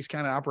Milwaukee's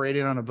kind of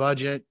operating on a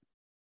budget,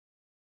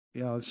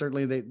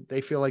 certainly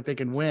they feel like they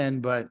can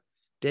win, but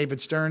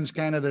David Stern's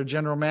kind of the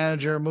general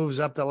manager, moves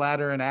up the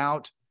ladder and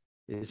out.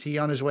 Is he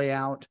on his way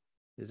out?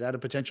 Is that a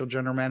potential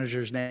general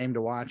manager's name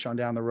to watch on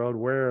down the road?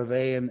 Where are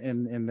they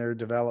in their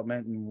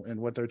development and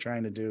what they're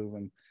trying to do?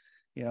 And,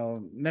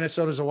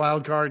 Minnesota's a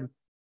wild card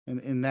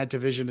in that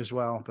division as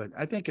well. But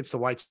I think it's the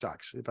White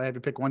Sox. If I had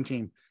to pick one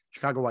team,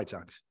 Chicago White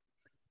Sox.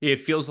 It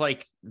feels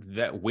like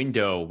that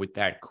window with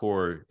that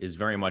core is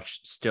very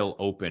much still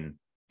open,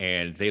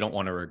 and they don't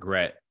want to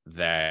regret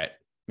that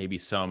maybe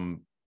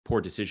some poor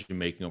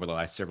decision-making over the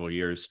last several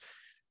years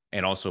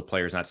and also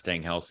players not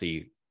staying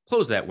healthy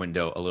close that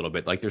window a little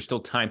bit. Like there's still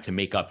time to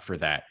make up for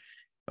that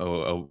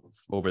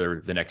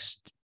over the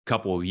next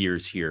couple of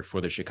years here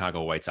for the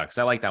Chicago White Sox.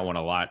 I like that one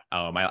a lot.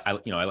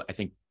 I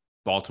think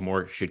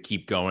Baltimore should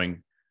keep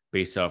going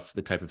based off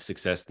the type of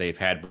success they've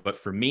had. But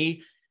for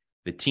me,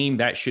 the team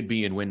that should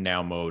be in win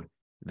now mode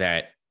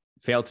that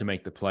failed to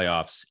make the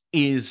playoffs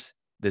is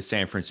the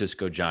San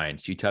Francisco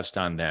Giants. You touched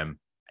on them.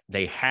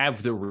 They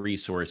have the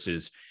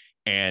resources.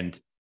 And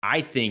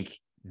I think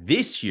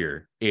this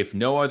year, if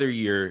no other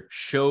year,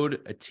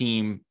 showed a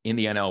team in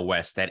the NL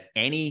West that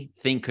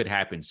anything could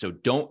happen. So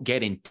don't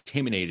get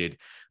intimidated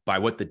by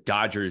what the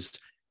Dodgers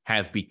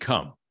have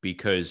become,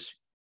 because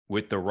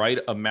with the right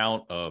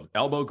amount of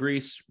elbow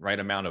grease, right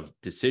amount of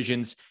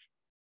decisions,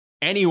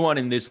 anyone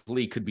in this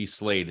league could be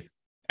slayed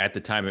at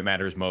the time it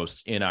matters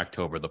most in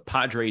October. The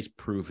Padres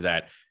prove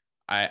that.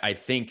 I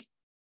think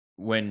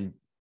when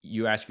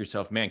you ask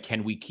yourself, man,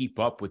 can we keep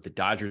up with the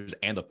Dodgers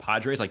and the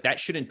Padres? Like that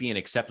shouldn't be an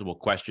acceptable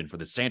question for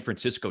the San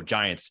Francisco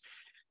Giants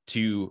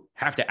to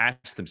have to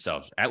ask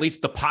themselves. At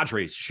least the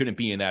Padres shouldn't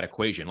be in that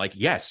equation. Like,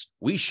 yes,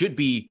 we should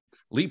be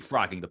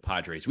leapfrogging the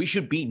Padres. We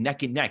should be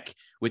neck and neck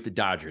with the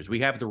Dodgers.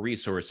 We have the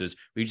resources.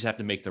 We just have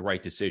to make the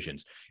right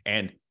decisions.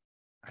 And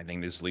I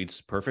think this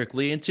leads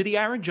perfectly into the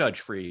Aaron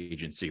Judge free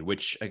agency,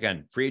 which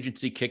again, free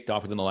agency kicked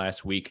off within the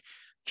last week.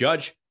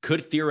 Judge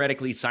could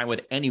theoretically sign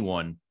with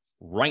anyone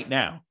right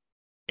now.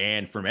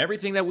 And from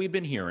everything that we've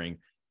been hearing,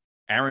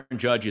 Aaron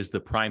Judge is the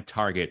prime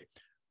target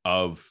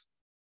of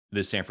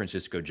the San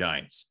Francisco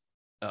Giants.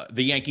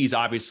 The Yankees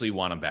obviously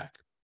want him back.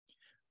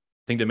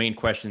 I think the main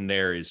question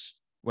there is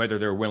whether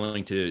they're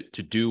willing to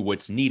do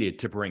what's needed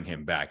to bring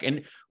him back.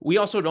 And we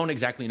also don't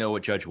exactly know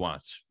what Judge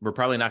wants. We're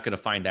probably not going to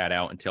find that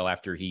out until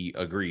after he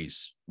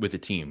agrees with the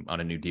team on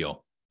a new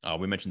deal.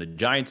 We mentioned the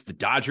Giants, the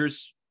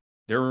Dodgers,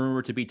 they're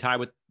rumored to be tied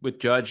with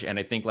Judge. And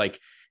I think like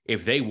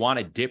if they want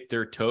to dip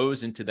their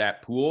toes into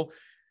that pool,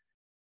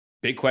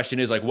 big question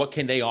is like, what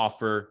can they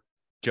offer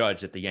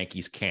Judge that the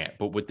Yankees can't?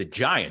 But with the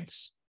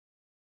Giants,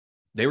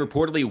 they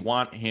reportedly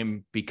want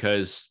him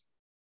because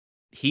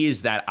he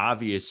is that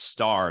obvious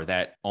star,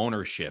 that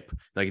ownership.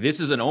 Like this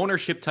is an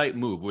ownership type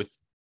move with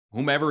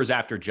whomever is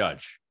after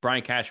Judge.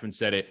 Brian Cashman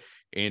said it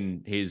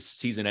in his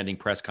season ending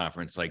press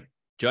conference, like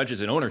Judge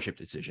is an ownership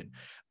decision.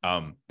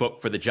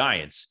 But for the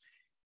Giants,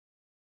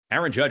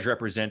 Aaron Judge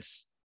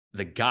represents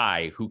the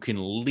guy who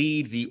can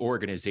lead the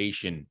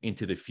organization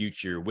into the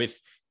future with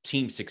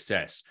team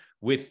success,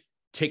 with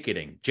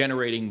ticketing,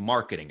 generating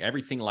marketing,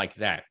 everything like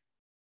that.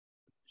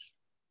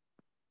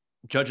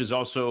 Judge is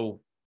also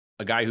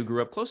a guy who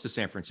grew up close to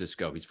San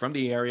Francisco. He's from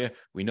the area.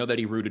 We know that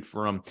he rooted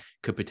for him,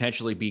 could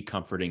potentially be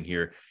comforting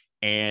here.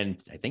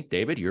 And I think,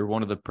 David, you're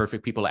one of the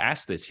perfect people to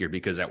ask this here,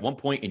 because at one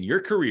point in your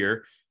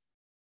career,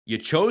 you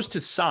chose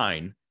to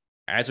sign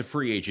as a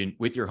free agent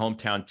with your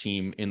hometown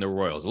team in the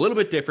Royals. A little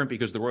bit different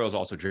because the Royals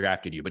also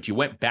drafted you, but you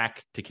went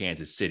back to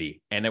Kansas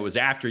City. And it was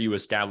after you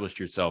established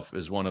yourself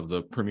as one of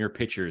the premier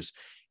pitchers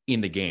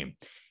in the game.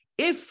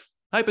 If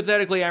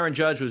hypothetically Aaron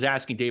Judge was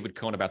asking David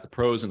Cone about the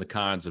pros and the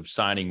cons of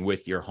signing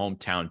with your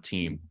hometown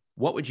team,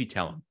 what would you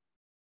tell him?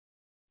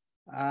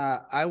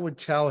 I would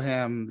tell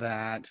him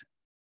that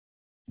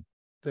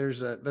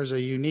there's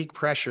a unique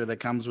pressure that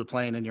comes with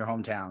playing in your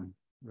hometown,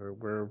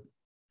 where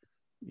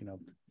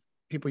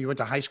people you went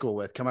to high school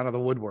with come out of the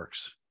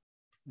woodworks,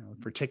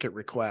 for ticket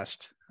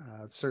request,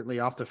 certainly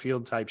off the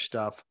field type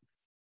stuff.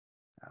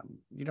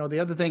 The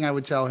other thing I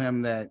would tell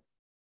him that,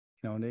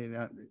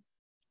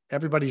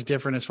 everybody's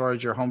different as far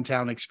as your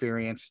hometown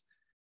experience.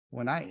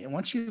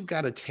 Once you've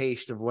got a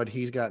taste of what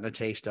he's gotten a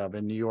taste of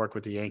in New York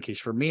with the Yankees,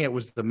 for me, it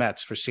was the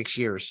Mets for 6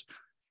 years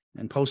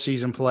and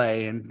postseason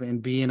play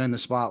and being in the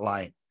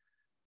spotlight.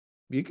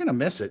 You're going to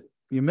miss it.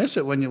 You miss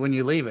it when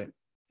you leave it.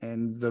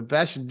 And the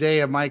best day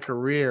of my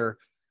career,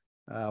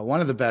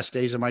 one of the best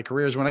days of my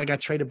career, is when I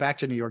got traded back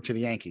to New York to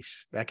the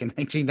Yankees back in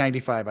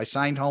 1995. I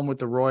signed home with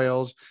the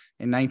Royals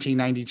in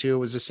 1992. It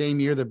was the same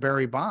year that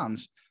Barry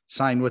Bonds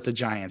signed with the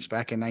Giants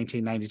back in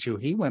 1992.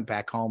 He went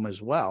back home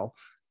as well.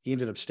 He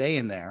ended up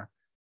staying there.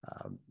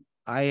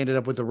 I ended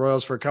up with the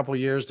Royals for a couple of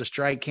years. The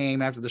strike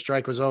came. After the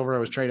strike was over, I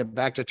was traded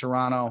back to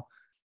Toronto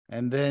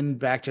and then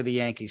back to the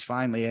Yankees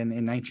finally in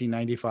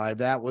 1995.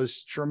 That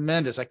was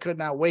tremendous. I could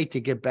not wait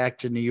to get back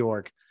to New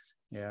York,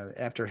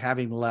 after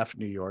having left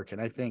New York. And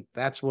I think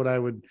that's what I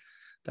would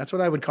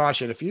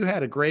caution. If you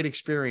had a great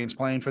experience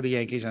playing for the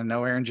Yankees, and I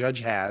know Aaron Judge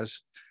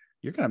has,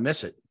 you're going to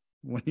miss it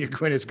when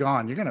it's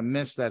gone. You're going to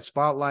miss that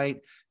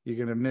spotlight. You're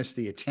going to miss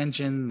the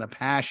attention, the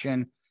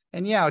passion.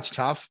 And yeah, it's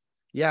tough.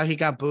 Yeah, he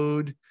got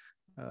booed,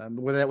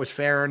 whether that was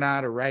fair or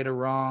not, or right or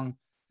wrong.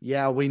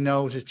 Yeah, we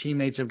know his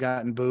teammates have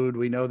gotten booed.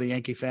 We know the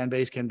Yankee fan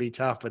base can be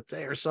tough, but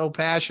they are so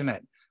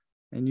passionate.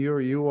 And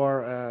you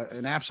are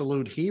an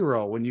absolute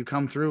hero when you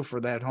come through for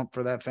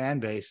that fan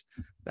base.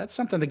 That's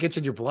something that gets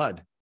in your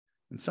blood,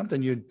 and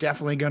something you're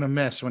definitely going to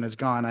miss when it's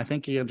gone. I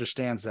think he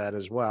understands that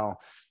as well.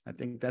 I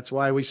think that's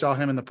why we saw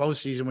him in the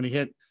postseason when he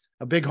hit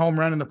a big home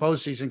run in the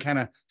postseason, kind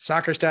of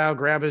soccer style,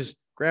 grab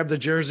the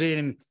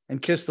jersey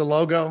and kiss the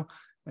logo.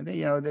 And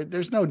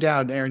there's no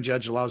doubt Aaron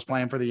Judge loves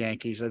playing for the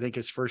Yankees. I think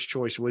his first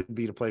choice would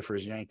be to play for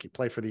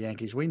the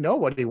Yankees. We know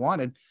what he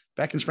wanted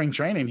back in spring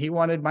training. He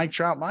wanted Mike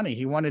Trout money.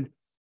 He wanted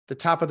the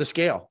top of the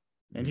scale,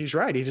 and he's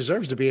right. He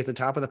deserves to be at the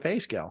top of the pay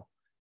scale.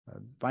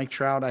 Mike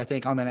Trout, I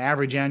think on an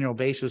average annual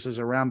basis, is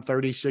around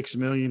 $36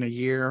 million a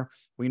year.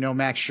 We know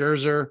Max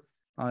Scherzer,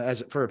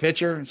 as for a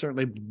pitcher,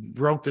 certainly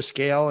broke the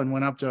scale and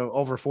went up to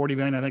over 40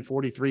 million. I think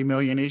 43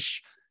 million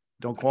ish.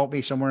 Don't quote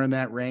me, somewhere in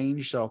that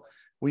range. So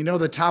we know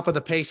the top of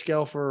the pay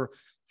scale for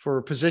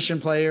a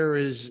position player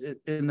is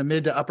in the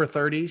mid to upper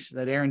 30s,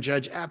 that Aaron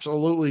Judge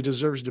absolutely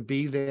deserves to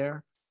be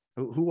there.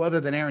 Who other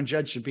than Aaron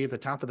Judge should be at the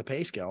top of the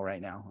pay scale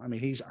right now? I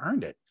mean, he's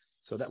earned it.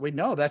 So that we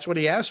know that's what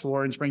he asked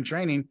for in spring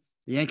training.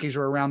 The Yankees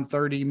were around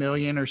 30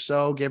 million or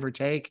so, give or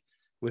take,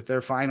 with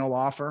their final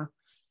offer,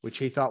 which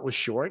he thought was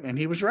short, and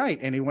he was right.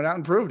 And he went out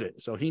and proved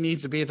it. So he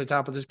needs to be at the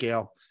top of the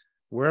scale.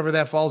 Wherever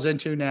that falls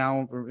into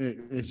now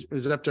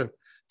is up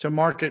to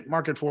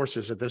market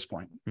forces at this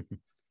point.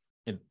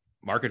 And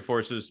market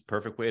forces,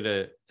 perfect way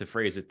to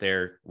phrase it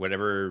there.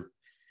 Whatever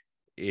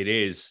it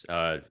is,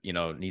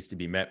 needs to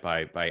be met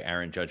by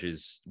Aaron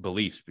Judge's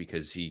beliefs,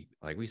 because he,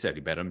 like we said,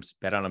 he bet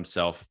on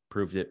himself,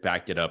 proved it,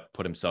 backed it up,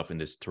 put himself in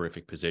this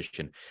terrific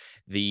position.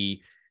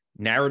 The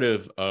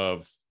narrative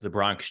of the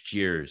Bronx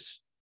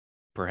Cheers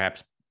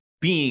perhaps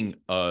being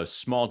a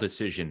small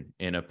decision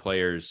in a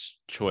player's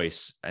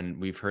choice, and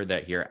we've heard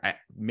that here.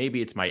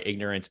 Maybe it's my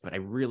ignorance, but I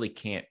really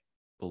can't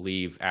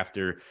believe,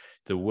 after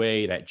the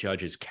way that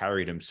Judge has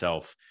carried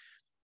himself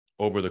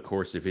over the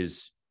course of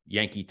his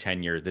Yankee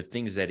tenure, the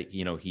things that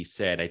he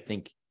said. I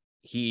think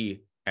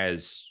he,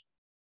 as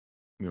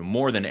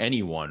more than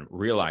anyone,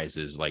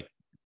 realizes like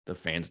the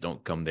fans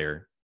don't come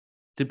there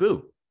to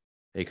boo;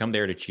 they come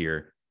there to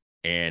cheer.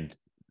 And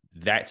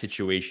that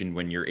situation,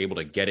 when you're able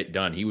to get it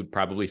done, he would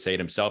probably say it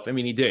himself. I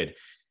mean, he did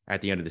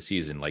at the end of the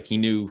season. Like, he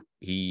knew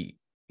he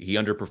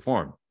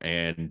underperformed,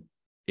 and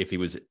if he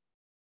was,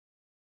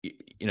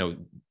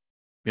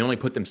 they only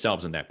put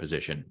themselves in that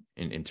position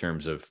in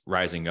terms of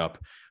rising up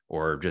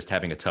or just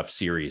having a tough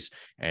series.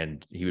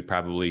 And he would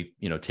probably,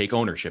 take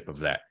ownership of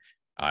that.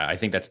 I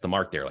think that's the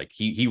mark there. Like,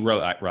 he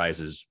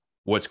realizes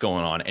what's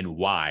going on and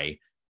why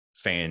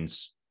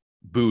fans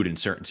booed in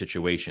certain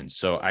situations.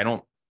 So I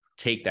don't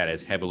take that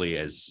as heavily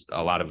as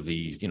a lot of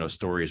the,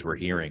 stories we're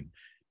hearing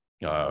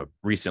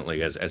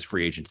recently as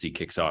free agency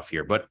kicks off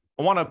here. But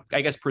I want to,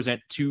 I guess,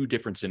 present two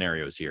different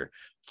scenarios here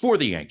for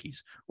the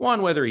Yankees.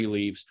 One, whether he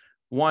leaves;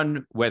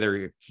 one,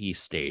 whether he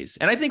stays.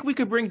 And I think we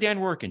could bring Dan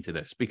Rourke into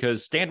this,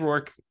 because Dan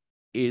Rourke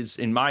is,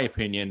 in my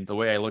opinion, the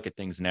way I look at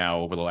things now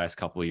over the last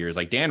couple of years,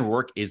 like, Dan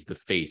Rourke is the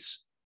face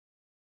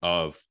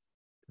of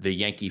the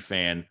Yankee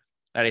fan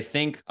that I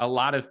think a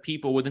lot of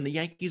people within the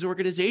Yankees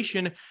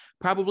organization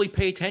probably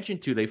pay attention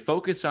to. They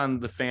focus on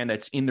the fan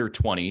that's in their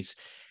 20s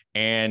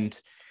and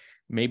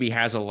maybe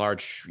has a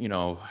large,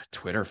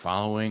 Twitter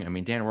following. I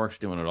mean, Dan Rourke's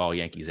doing it all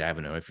Yankees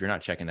Avenue. If you're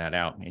not checking that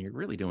out, man, you're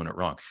really doing it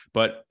wrong.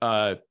 But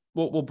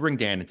we'll bring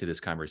Dan into this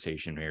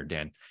conversation here,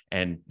 Dan.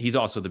 And he's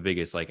also the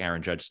biggest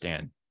Aaron Judge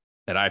stan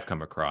that I've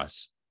come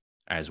across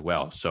as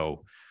well.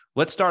 So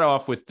let's start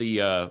off with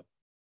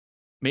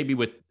maybe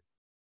with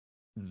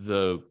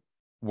the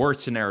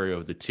worst scenario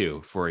of the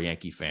two for a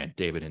Yankee fan,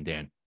 David and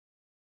Dan.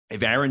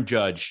 If Aaron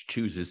Judge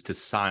chooses to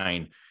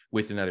sign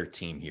with another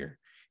team here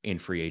in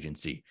free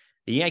agency,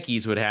 the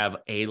Yankees would have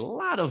a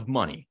lot of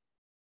money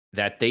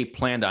that they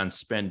planned on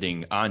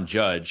spending on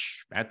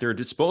Judge at their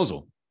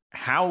disposal.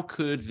 How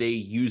could they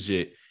use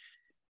it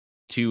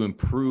to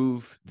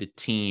improve the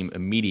team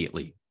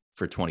immediately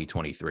for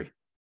 2023?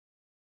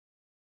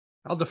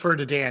 I'll defer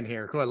to Dan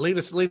here. Go ahead,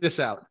 lead us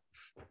out.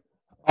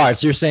 All right,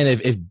 so you're saying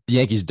if the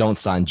Yankees don't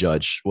sign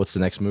Judge, what's the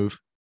next move?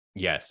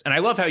 Yes, and I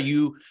love how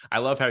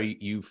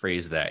you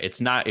phrase that.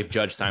 It's not if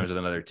Judge signs with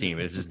another team.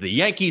 It's just the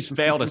Yankees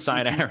fail to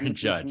sign Aaron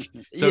Judge.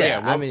 So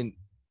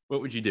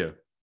what would you do?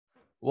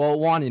 Well,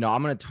 one,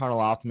 I'm an eternal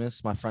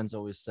optimist. My friends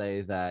always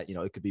say that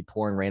it could be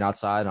pouring rain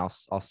outside, and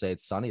I'll say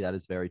it's sunny. That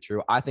is very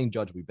true. I think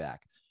Judge will be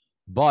back,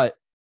 but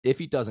if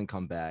he doesn't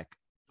come back,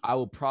 I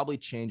will probably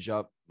change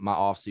up my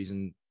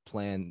offseason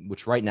plan,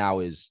 which right now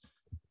is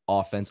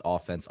offense.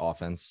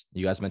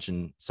 You guys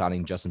mentioned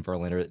signing Justin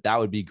Verlander. That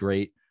would be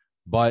great.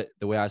 But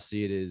the way I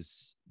see it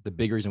is the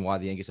big reason why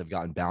the Yankees have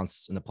gotten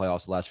bounced in the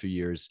playoffs the last few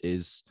years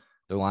is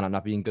their lineup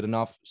not being good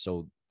enough.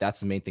 So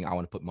that's the main thing I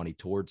want to put money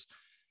towards.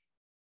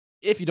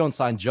 If you don't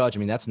sign Judge,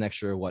 that's an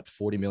extra,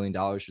 $40 million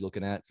you're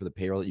looking at for the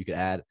payroll that you could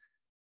add.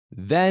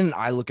 Then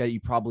I look at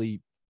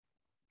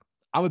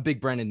I'm a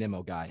big Brandon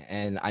Nimmo guy,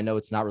 and I know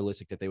it's not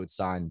realistic that they would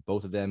sign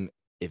both of them.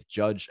 If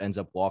Judge ends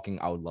up walking,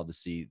 I would love to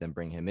see them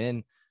bring him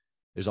in.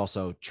 There's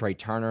also Trey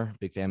Turner,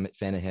 big fan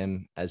of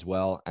him as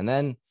well. And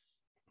then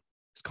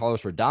it's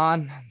Carlos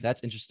Rodon.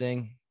 That's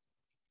interesting.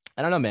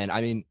 I don't know,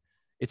 man.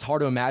 It's hard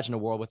to imagine a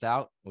world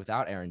without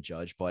Aaron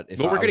Judge, but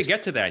we're going to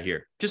get to that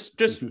here.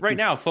 Just right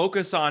now,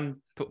 focus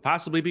on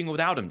possibly being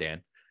without him,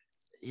 Dan.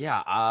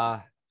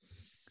 Yeah.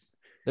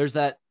 There's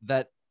the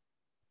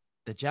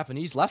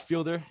Japanese left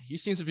fielder. He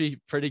seems to be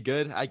pretty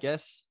good, I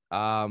guess.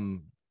 I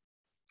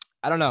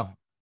don't know.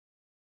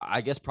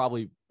 I guess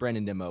probably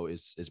Brandon Nimmo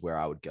is where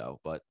I would go,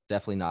 but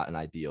definitely not an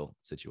ideal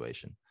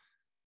situation.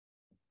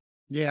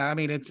 Yeah,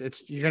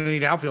 it's you're going to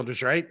need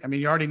outfielders, right?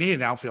 You already need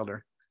an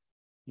outfielder.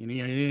 You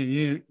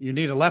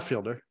need a left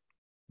fielder.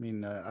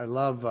 I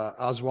love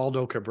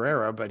Oswaldo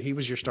Cabrera, but he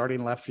was your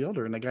starting left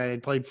fielder, and the guy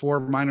had played 4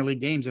 minor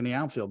league games in the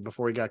outfield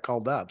before he got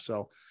called up.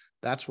 So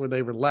that's where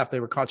they were left. They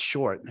were caught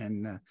short,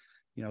 and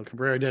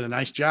Cabrera did a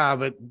nice job,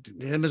 but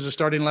him as a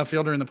starting left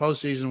fielder in the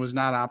postseason was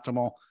not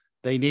optimal.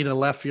 They need a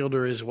left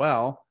fielder as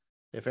well.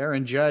 If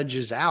Aaron Judge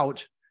is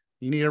out,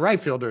 you need a right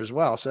fielder as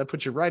well. So that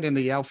puts you right in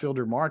the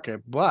outfielder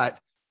market. But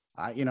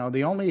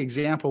the only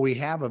example we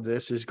have of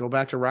this is go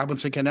back to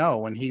Robinson Cano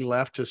when he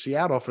left to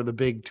Seattle for the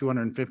big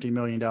 $250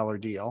 million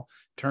deal,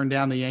 turned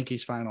down the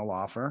Yankees' final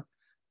offer.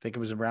 I think it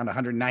was around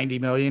 $190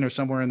 million or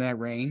somewhere in that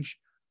range.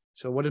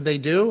 So what did they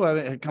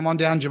do? Come on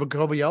down,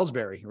 Jacoby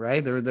Ellsbury,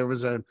 right? There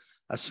was a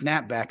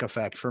snapback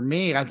effect. For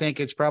me, I think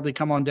it's probably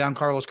come on down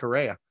Carlos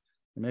Correa.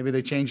 Maybe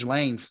they change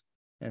lanes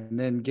and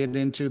then get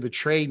into the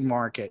trade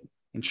market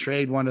and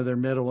trade one of their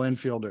middle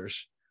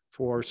infielders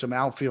for some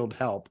outfield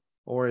help.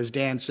 Or as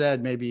Dan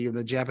said, maybe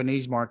the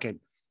Japanese market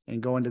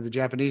and go into the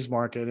Japanese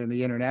market and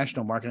the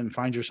international market and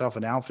find yourself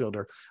an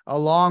outfielder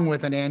along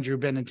with an Andrew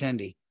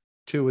Benintendi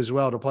too, as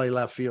well, to play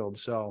left field.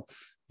 So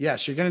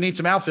yes, you're going to need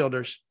some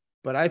outfielders,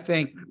 but I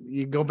think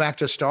you go back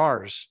to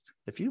stars.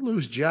 If you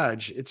lose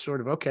Judge, it's sort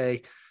of,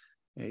 okay,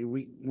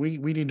 we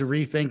need to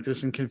rethink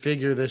this and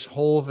configure this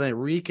whole thing,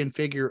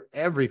 reconfigure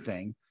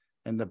everything.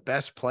 And the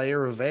best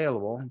player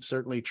available,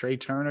 certainly Trey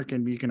Turner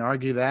you can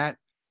argue that.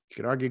 You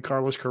could argue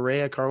Carlos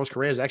Correa. Carlos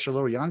Correa is actually a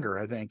little younger,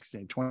 I think,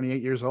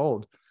 28 years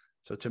old.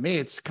 So to me,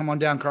 it's come on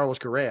down Carlos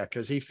Correa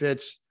because he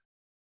fits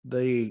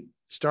the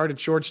start at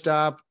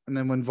shortstop. And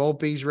then when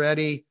Volpe's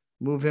ready,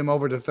 move him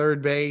over to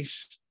third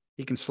base.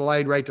 He can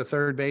slide right to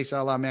third base,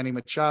 a la Manny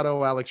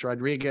Machado, Alex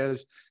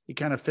Rodriguez. He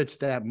kind of fits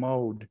that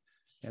mode.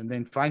 And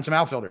then find some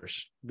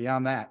outfielders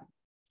beyond that.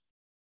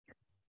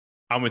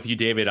 I'm with you,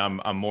 David. I'm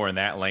more in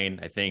that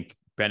lane. I think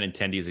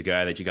Benintendi is a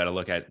guy that you got to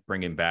look at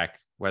bringing back,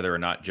 whether or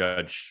not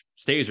Judge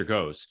stays or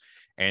goes.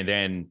 And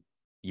then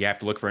you have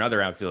to look for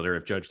another outfielder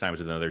if Judge signs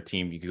with another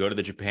team. You could go to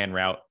the Japan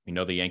route.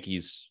 The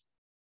Yankees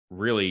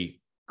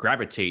really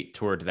gravitate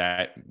toward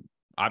that.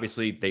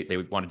 Obviously, they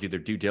would want to do their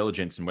due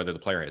diligence and whether the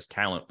player has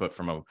talent, but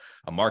from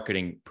a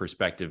marketing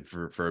perspective,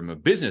 from a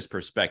business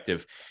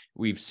perspective,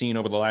 we've seen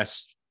over the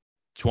last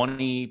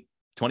 20,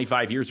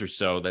 25 years or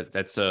so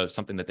that's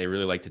something that they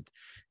really like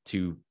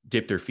to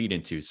dip their feet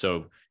into.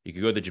 So you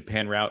could go the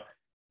Japan route,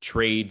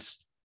 trades,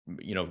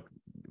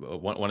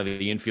 one of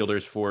the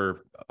infielders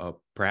for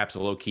perhaps a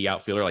low key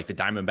outfielder. Like the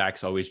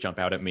Diamondbacks always jump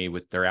out at me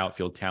with their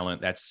outfield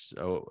talent. That's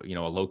a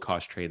low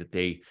cost trade that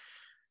they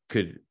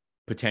could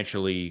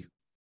potentially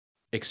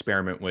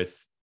experiment with.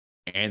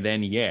 And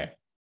then,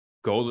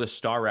 go the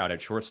star route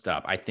at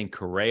shortstop. I think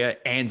Correa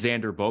and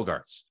Xander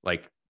Bogaerts,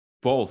 like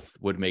both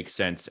would make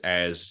sense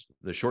as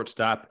the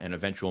shortstop and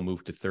eventual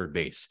move to third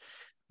base.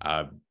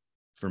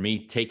 For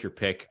me, take your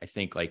pick. I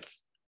think like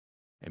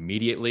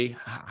immediately,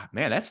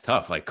 man, that's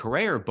tough. Like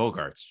Correa or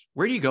Bogaerts,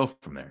 where do you go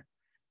from there?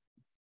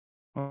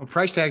 Well,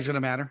 price tag's going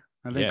to matter.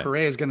 I think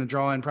Correa is going to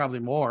draw in probably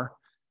more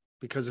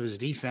because of his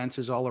defense,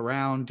 his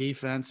all-around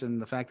defense,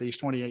 and the fact that he's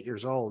 28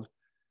 years old.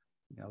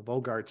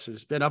 Bogaerts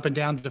has been up and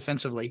down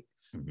defensively,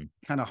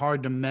 kind of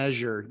hard to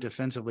measure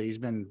defensively. He's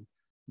been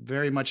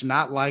very much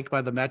not liked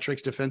by the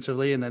metrics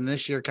defensively, and then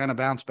this year kind of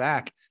bounced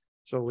back.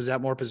 So was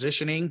that more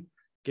positioning,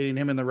 getting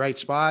him in the right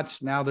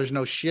spots? Now there's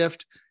no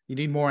shift. You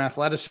need more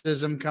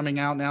athleticism coming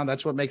out now.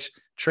 That's what makes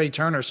Trey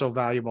Turner so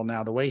valuable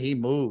now, the way he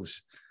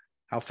moves,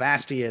 how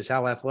fast he is,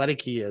 how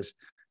athletic he is.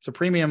 It's a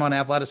premium on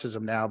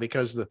athleticism now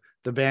because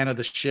the ban of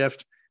the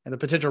shift and the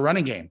potential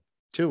running game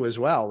too as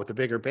well with the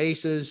bigger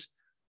bases.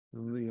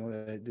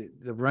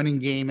 The running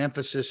game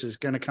emphasis is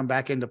going to come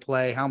back into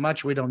play. How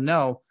much, we don't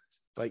know.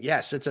 But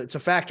yes, it's a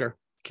factor.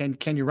 Can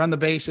you run the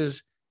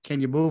bases?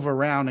 Can you move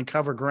around and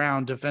cover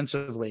ground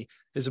defensively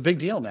is a big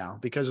deal now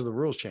because of the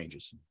rules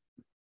changes.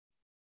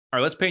 All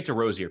right, let's paint a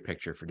rosier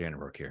picture for Dan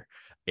Rook here.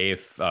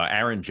 If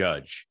Aaron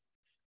Judge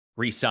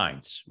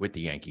re-signs with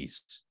the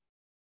Yankees,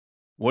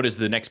 what is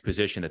the next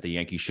position that the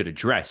Yankees should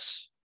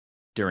address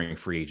during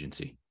free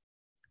agency?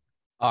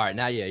 All right,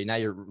 now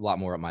you're a lot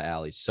more up my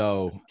alley.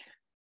 So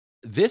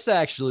this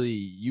actually,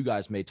 you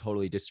guys may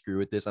totally disagree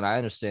with this, and I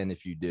understand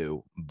if you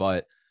do,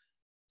 but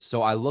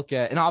so I look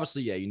at, and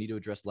obviously, you need to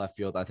address left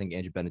field. I think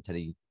Andrew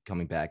Benintendi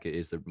coming back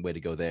is the way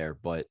to go there.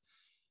 But,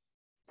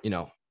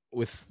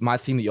 with my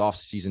theme of the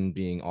offseason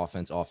being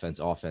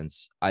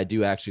offense, I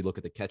do actually look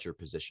at the catcher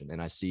position,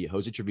 and I see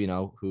Jose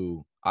Trevino,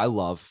 who I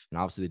love,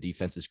 and obviously the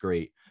defense is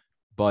great.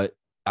 But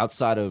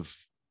outside of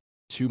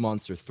 2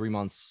 months or 3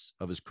 months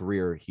of his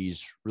career,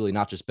 he's really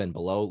not just been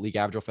below league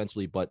average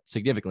offensively, but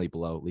significantly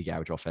below league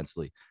average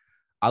offensively.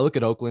 I look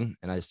at Oakland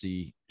and I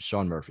see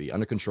Sean Murphy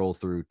under control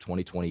through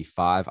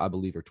 2025, I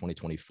believe, or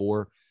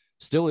 2024.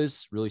 Still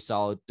is really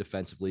solid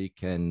defensively,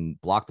 can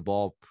block the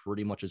ball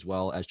pretty much as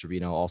well as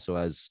Trevino, also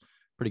has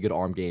pretty good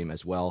arm game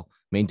as well.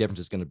 Main difference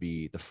is going to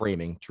be the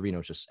framing. Trevino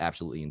is just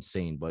absolutely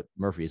insane, but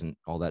Murphy isn't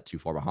all that too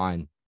far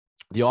behind.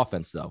 The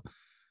offense, though,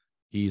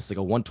 he's like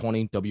a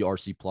 120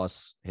 WRC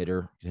plus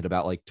hitter, hit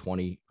about like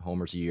 20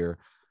 homers a year.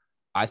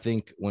 I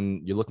think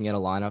when you're looking at a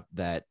lineup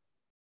that,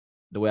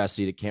 the way I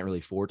see it, can't really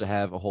afford to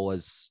have a hole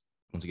as,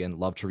 once again,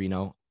 love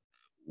Trevino.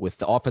 With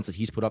the offense that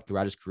he's put up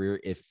throughout his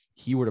career, if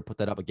he were to put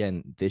that up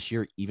again this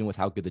year, even with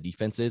how good the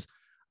defense is,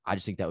 I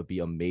just think that would be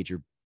a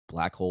major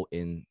black hole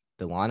in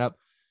the lineup.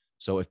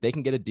 So if they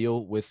can get a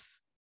deal with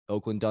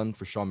Oakland done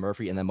for Sean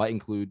Murphy, and that might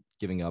include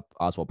giving up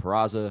Oswald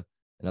Peraza,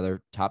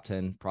 another top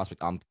 10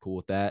 prospect, I'm cool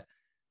with that.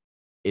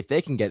 If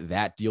they can get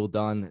that deal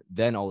done,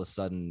 then all of a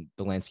sudden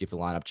the landscape of the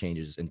lineup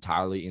changes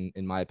entirely,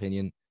 in my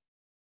opinion.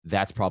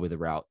 That's probably the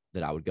route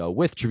that I would go,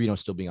 with Trevino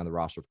still being on the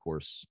roster, of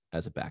course,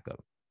 as a backup.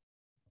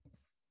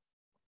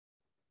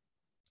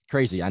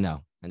 Crazy. I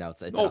know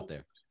it's out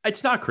there.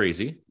 It's not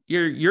crazy.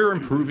 You're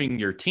improving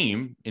your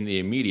team in the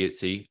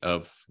immediacy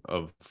of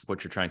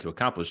what you're trying to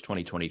accomplish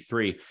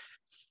 2023.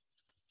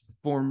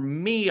 For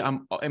me,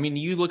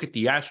 you look at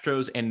the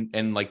Astros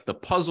and like the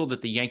puzzle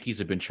that the Yankees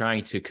have been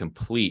trying to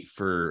complete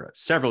for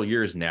several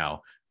years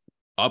now,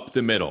 up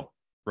the middle.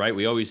 Right?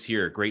 We always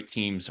hear great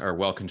teams are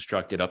well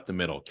constructed up the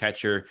middle,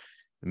 catcher,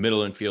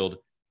 middle infield,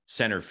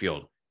 center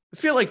field. I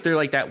feel like they're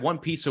like that one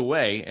piece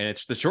away, and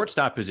it's the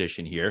shortstop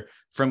position here,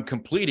 from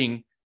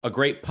completing a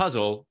great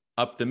puzzle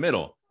up the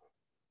middle.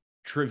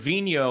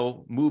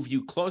 Trevino move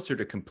you closer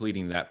to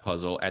completing that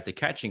puzzle at the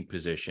catching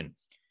position.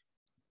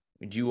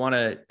 Do you want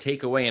to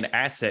take away an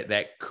asset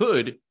that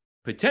could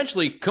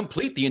potentially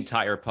complete the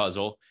entire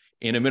puzzle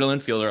in a middle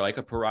infielder like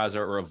a Peraza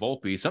or a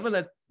Volpe, something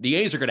that the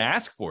A's are going to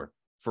ask for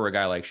a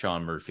guy like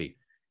Sean Murphy?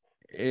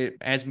 It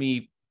has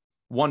me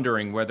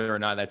wondering whether or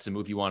not that's a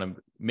move you want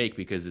to make,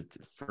 because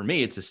for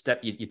me, it's a step.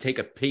 You take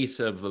a piece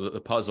of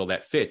the puzzle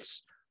that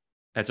fits,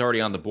 that's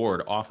already on the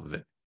board, off of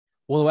it.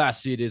 Well, the way I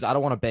see it is I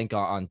don't want to bank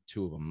on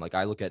two of them. Like,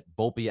 I look at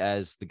Volpe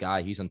as the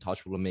guy, he's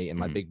untouchable to me. And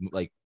my big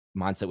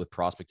mindset with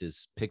prospect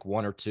is pick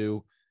one or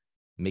two,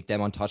 make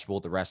them untouchable.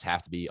 The rest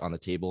have to be on the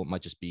table. It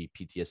might just be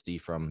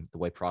PTSD from the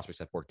way prospects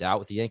have worked out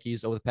with the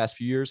Yankees over the past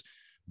few years.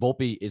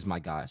 Volpe is my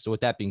guy. So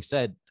with that being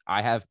said,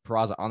 I have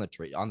Peraza on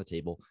the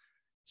table.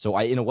 So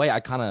in a way, I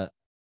kind of,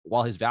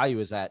 while his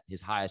value is at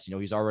his highest,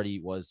 he's already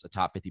was a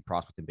top 50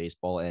 prospect in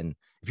baseball. And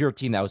if you're a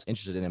team that was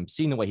interested in him,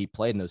 seeing the way he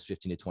played in those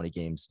 15 to 20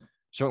 games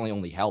certainly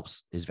only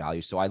helps his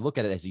value. So I look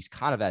at it as he's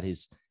kind of at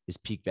his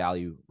peak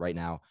value right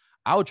now.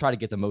 I would try to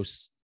get the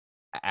most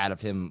out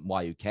of him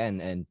while you can.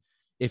 And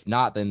if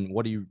not, then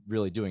what are you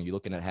really doing? You're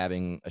looking at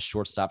having a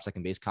shortstop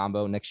second base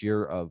combo next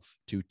year of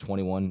two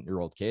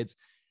 21-year-old kids.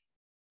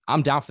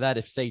 I'm down for that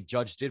if, say,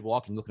 Judge did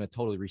walk and looking to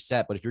totally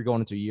reset. But if you're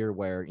going into a year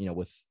where,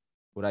 with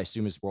what I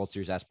assume is World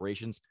Series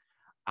aspirations,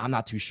 I'm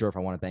not too sure if I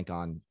want to bank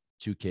on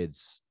two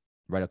kids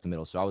right up the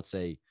middle. So I would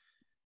say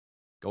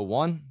go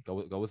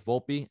with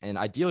Volpe. And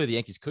ideally, the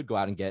Yankees could go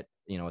out and get,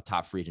 a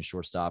top free agent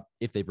shortstop.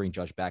 If they bring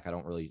Judge back, I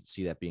don't really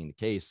see that being the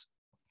case.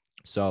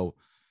 So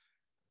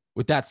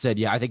with that said,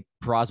 yeah, I think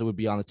Peraza would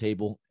be on the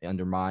table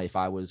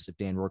if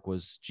Dan Rourke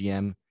was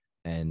GM.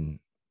 And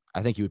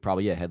I think he would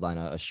probably, headline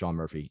a Sean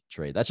Murphy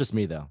trade. That's just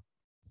me, though.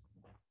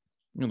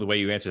 The way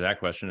you answer that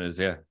question is,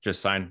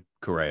 just sign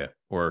Correa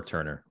or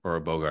Turner or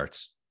a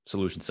Bogarts.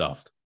 Solution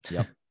solved.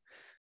 Yep.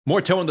 More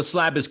Toe on the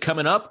Slab is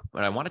coming up,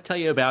 but I want to tell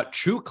you about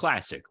True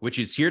Classic, which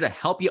is here to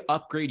help you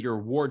upgrade your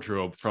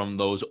wardrobe from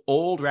those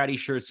old ratty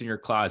shirts in your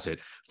closet.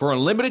 For a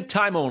limited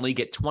time only,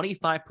 get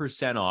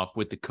 25% off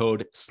with the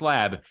code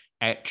SLAB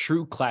at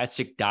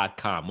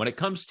trueclassic.com. When it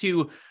comes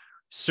to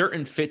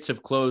certain fits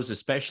of clothes,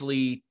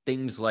 especially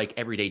things like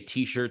everyday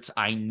t-shirts,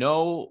 I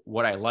know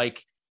what I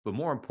like, but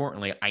more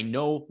importantly, I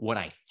know what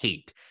I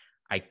hate.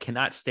 I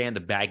cannot stand a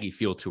baggy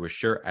feel to a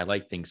shirt. I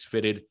like things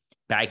fitted.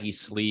 Baggy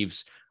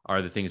sleeves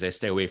are the things I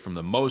stay away from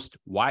the most.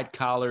 Wide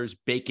collars,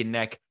 bacon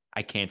neck,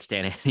 I can't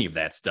stand any of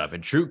that stuff.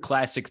 And True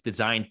Classics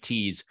design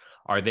tees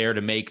are there to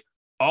make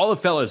all the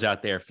fellas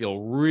out there feel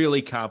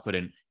really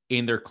confident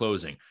in their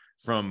clothing.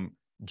 From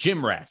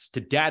gym rats to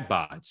dad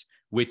bods,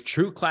 with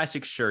True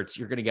Classic shirts,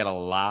 you're going to get a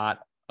lot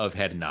of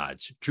head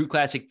nods. True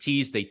Classic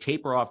tees, they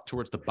taper off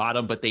towards the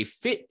bottom, but they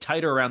fit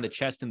tighter around the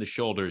chest and the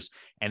shoulders.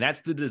 And that's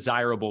the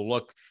desirable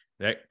look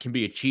that can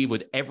be achieved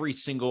with every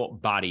single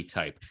body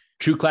type.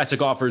 True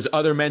Classic offers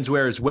other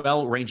menswear as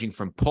well, ranging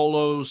from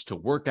polos to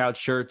workout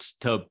shirts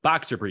to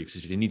boxer briefs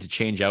if you need to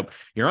change out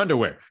your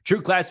underwear.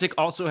 True Classic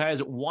also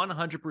has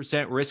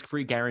 100%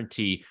 risk-free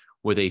guarantee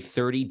with a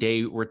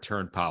 30-day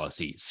return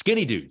policy.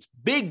 Skinny dudes,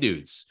 big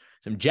dudes,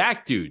 some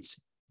jack dudes,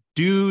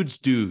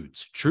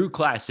 dudes. True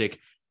Classic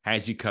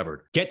has you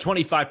covered. Get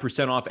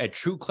 25% off at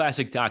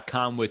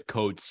trueclassic.com with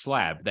code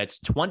SLAB. That's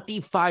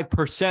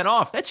 25%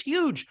 off. That's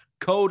huge.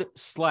 Code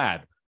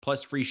SLAB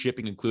plus free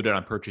shipping included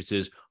on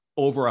purchases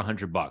over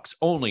 $100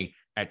 only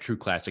at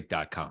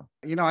trueclassic.com.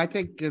 I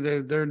think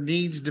there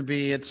needs to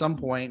be at some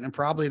point, and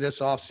probably this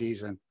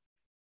offseason,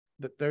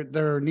 that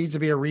there needs to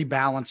be a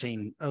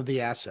rebalancing of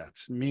the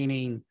assets,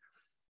 meaning,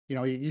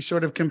 you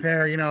sort of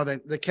compare,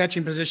 the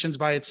catching positions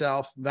by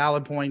itself,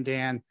 valid point,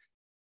 Dan.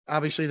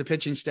 Obviously, the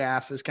pitching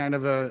staff is kind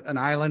of an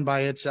island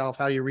by itself,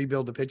 how you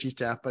rebuild the pitching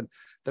staff. But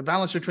the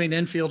balance between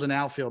infield and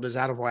outfield is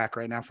out of whack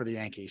right now for the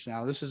Yankees.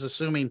 Now, this is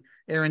assuming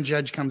Aaron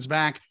Judge comes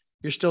back.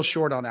 You're still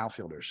short on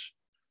outfielders.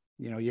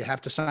 You have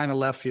to sign a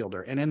left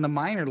fielder. And in the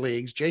minor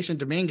leagues, Jason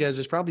Dominguez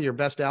is probably your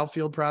best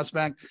outfield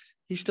prospect.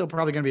 He's still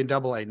probably going to be in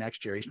Double-A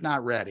next year. He's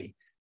not ready.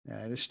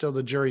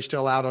 The jury's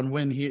still out on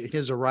when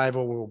his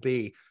arrival will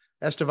be.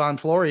 Estevan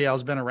Florial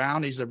has been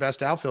around. He's their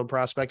best outfield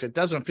prospect. It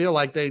doesn't feel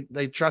like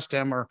they trust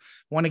him or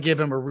want to give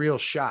him a real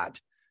shot.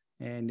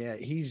 And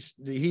there's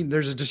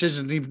a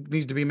decision that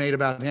needs to be made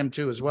about him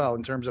too, as well,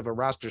 in terms of a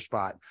roster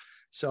spot.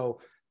 So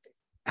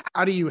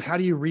how do you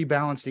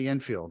rebalance the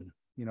infield?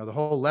 The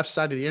whole left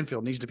side of the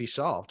infield needs to be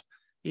solved.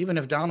 Even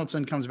if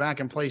Donaldson comes back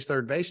and plays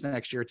third base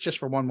next year, it's just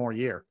for one more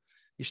year.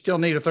 You still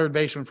need a third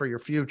baseman for your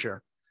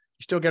future.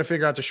 You still got to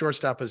figure out the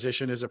shortstop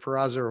position. Is it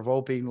Peraza or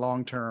Volpe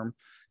long-term?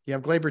 You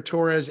have Gleyber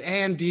Torres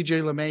and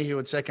DJ LeMahieu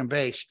at second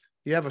base.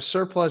 You have a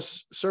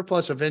surplus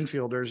of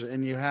infielders,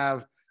 and you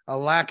have a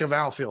lack of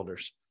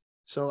outfielders.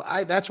 So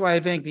that's why I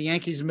think the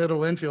Yankees' middle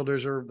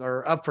infielders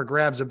are up for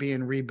grabs of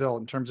being rebuilt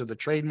in terms of the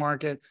trade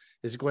market.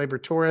 Is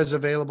Gleyber Torres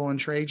available in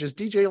trades? Is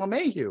DJ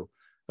LeMahieu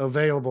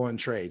available in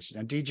trades?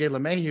 And DJ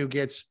LeMahieu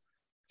gets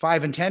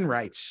 5 and 10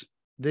 rights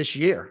this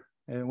year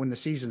when the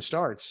season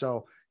starts.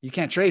 So you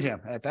can't trade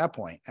him at that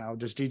point. Now,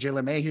 does DJ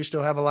LeMahieu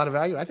still have a lot of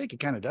value? I think it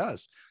kind of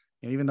does.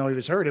 Even though he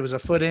was hurt, it was a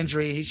foot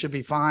injury. He should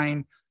be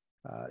fine.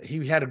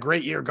 He had a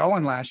great year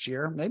going last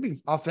year. Maybe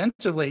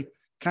offensively,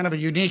 kind of a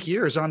unique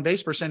year. His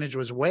on-base percentage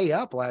was way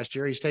up last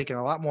year. He's taken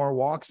a lot more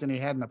walks than he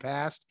had in the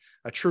past,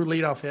 a true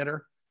leadoff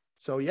hitter.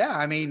 So,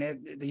 the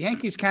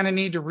Yankees kind of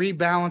need to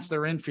rebalance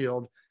their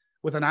infield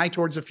with an eye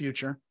towards the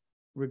future,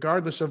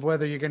 regardless of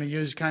whether you're going to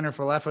use Kiner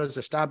Falefa as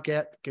a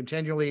stopgap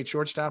continually at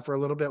shortstop for a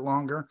little bit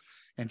longer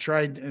and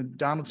try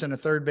Donaldson at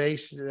third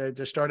base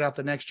to start out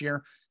the next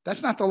year.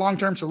 That's not the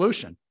long-term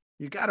solution.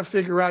 You got to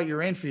figure out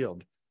your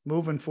infield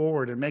moving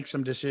forward and make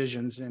some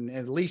decisions and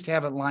at least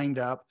have it lined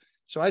up.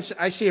 So I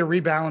see a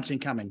rebalancing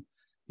coming.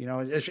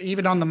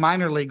 Even on the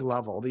minor league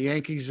level, the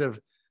Yankees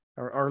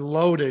are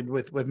loaded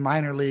with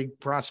minor league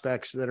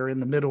prospects that are in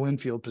the middle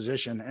infield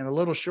position and a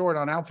little short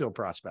on outfield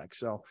prospects.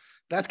 So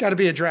that's got to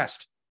be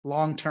addressed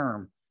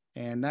long-term.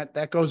 And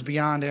that goes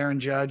beyond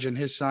Aaron Judge and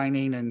his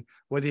signing and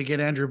whether you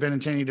get Andrew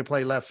Benintendi to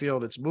play left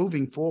field. It's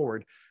moving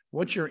forward.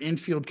 What's your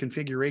infield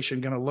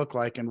configuration going to look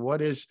like? And what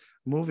is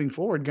moving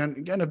forward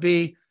going to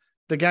be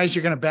the guys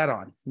you're going to bet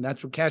on? And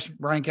that's what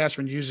Brian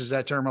Cashman uses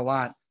that term a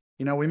lot.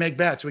 We make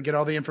bets. We get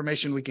all the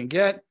information we can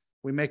get.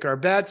 We make our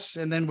bets,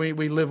 and then we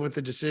live with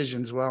the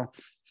decisions. Well,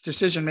 it's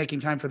decision-making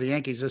time for the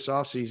Yankees this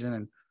offseason,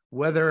 and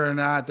whether or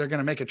not they're going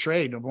to make a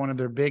trade of one of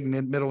their big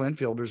middle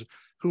infielders.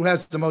 Who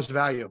has the most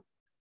value?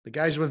 The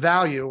guys with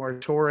value are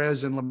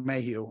Torres and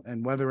LeMahieu,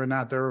 and whether or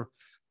not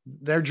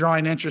they're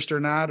drawing interest or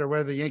not, or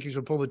whether the Yankees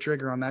would pull the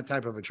trigger on that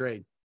type of a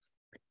trade.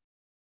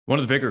 One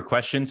of the bigger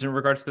questions in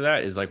regards to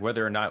that is like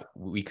whether or not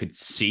we could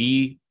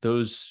see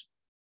those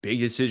big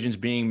decisions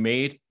being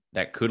made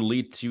that could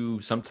lead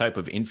to some type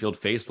of infield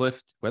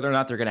facelift, whether or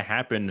not they're going to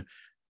happen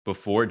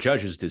before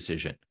Judge's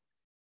decision.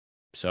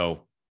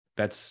 So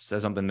that's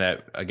something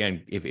that,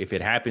 again, if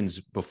it happens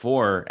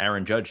before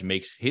Aaron Judge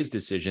makes his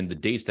decision, the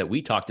dates that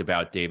we talked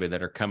about, David,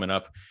 that are coming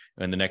up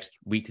in the next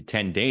week to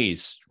 10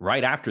 days,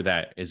 right after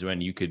that is when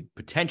you could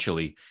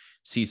potentially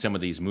see some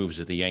of these moves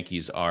that the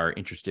Yankees are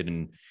interested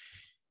in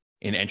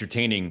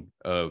entertaining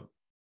a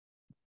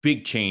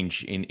big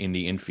change in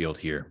the infield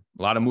here.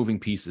 A lot of moving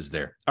pieces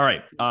there. All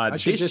right. I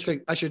should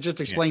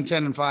just explain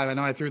 10 and 5. I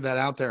know I threw that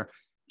out there.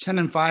 10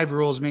 and 5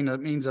 rules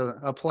means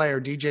a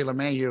player, DJ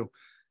LeMahieu,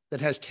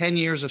 that has 10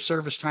 years of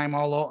service time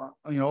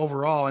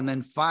overall, and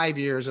then 5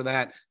 years of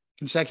that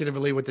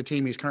consecutively with the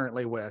team he's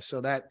currently with.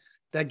 So that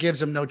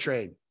gives him no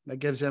trade. That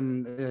gives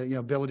him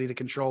ability to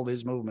control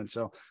his movement.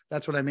 So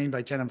that's what I mean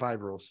by 10 and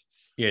 5 rules.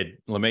 Yeah,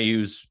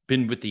 LeMahieu's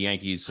been with the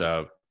Yankees.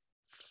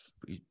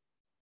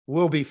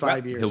 Will be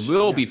 5 years. He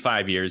will be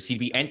 5 years. He'd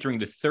be entering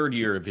the third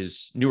year of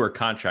his newer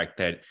contract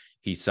that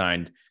he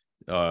signed,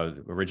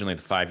 originally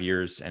the 5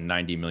 years and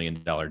 $90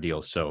 million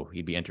deal. So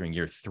he'd be entering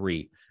year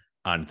 3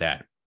 on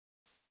that.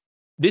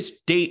 This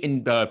date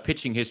in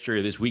pitching history,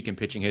 or this week in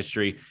pitching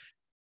history,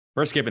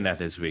 we're skipping that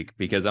this week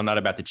because I'm not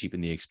about to cheapen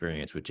the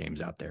experience with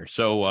James out there.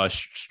 So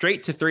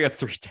straight to 3 up,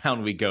 3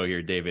 down we go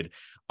here, David.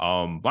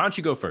 Why don't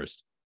you go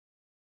first?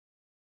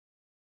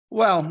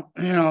 Well,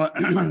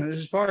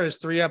 as far as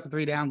 3 up,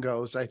 3 down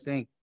goes, I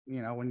think,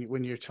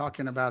 when you're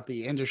talking about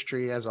the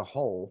industry as a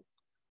whole,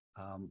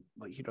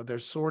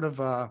 there's sort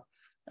of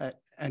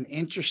an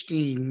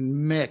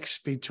interesting mix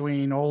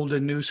between old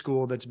and new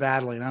school that's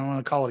battling. I don't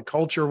want to call it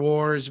culture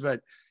wars, but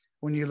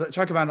when you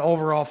talk about an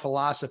overall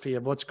philosophy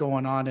of what's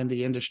going on in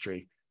the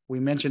industry, we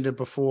mentioned it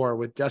before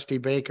with Dusty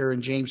Baker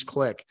and James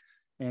Click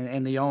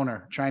and the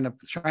owner trying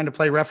to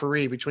play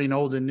referee between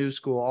old and new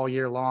school all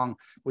year long,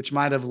 which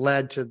might have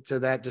led to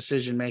that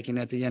decision-making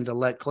at the end to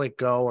let Click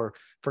go or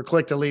for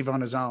Click to leave on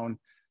his own.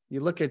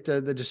 You look at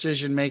the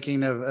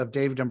decision-making of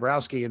Dave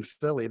Dombrowski in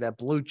Philly, that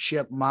blue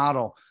chip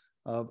model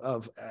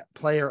of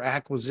player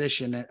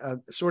acquisition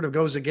sort of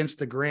goes against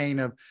the grain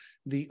of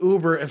the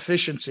uber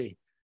efficiency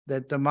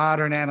that the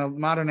modern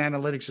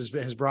analytics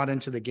has brought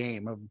into the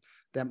game.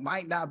 That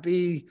might not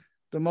be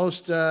the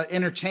most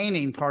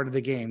entertaining part of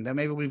the game, that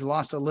maybe we've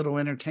lost a little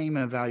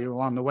entertainment value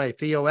along the way.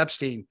 Theo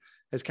Epstein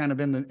has kind of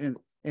been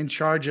in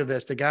charge of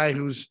this, the guy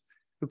who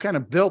kind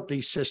of built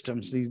these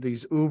systems,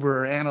 these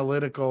uber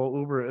analytical,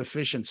 uber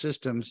efficient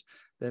systems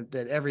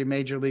that every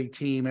major league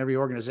team, every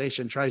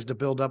organization tries to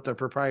build up their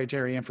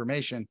proprietary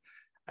information.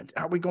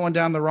 Are we going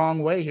down the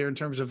wrong way here in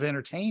terms of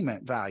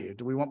entertainment value?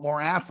 Do we want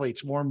more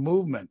athletes, more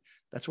movement?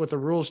 That's what the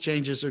rules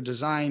changes are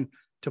designed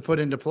to put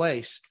into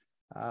place.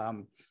 How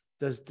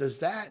does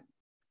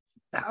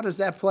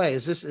that play?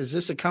 Is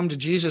this a come to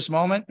Jesus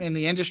moment in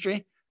the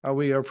industry? Are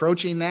we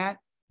approaching that?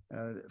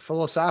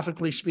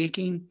 Philosophically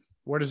speaking,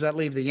 where does that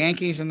leave the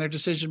Yankees in their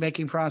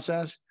decision-making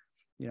process?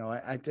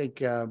 I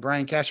think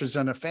Brian Cashman's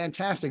done a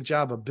fantastic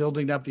job of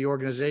building up the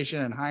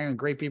organization and hiring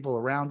great people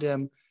around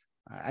him.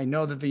 I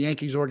know that the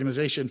Yankees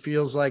organization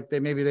feels like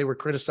maybe they were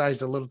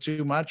criticized a little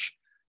too much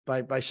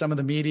by some of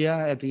the media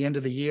at the end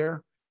of the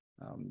year.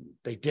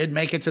 They did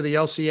make it to the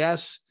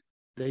LCS.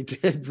 They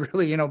did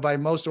really, by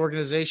most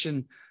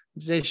organization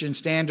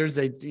standards,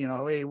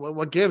 hey,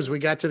 what gives? We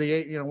got to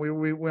the,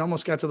 we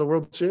almost got to the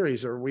World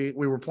Series, or we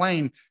were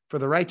playing for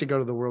the right to go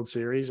to the World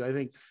Series. I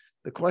think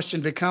the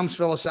question becomes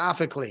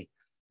philosophically,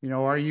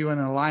 are you in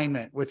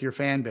alignment with your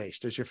fan base?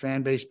 Does your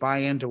fan base buy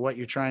into what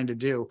you're trying to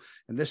do?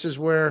 And this is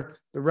where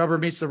the rubber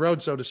meets the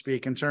road, so to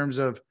speak, in terms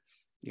of,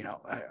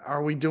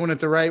 are we doing it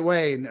the right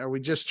way? And are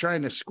we just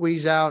trying to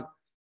squeeze out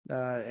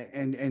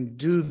and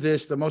do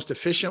this the most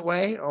efficient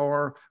way?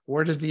 Or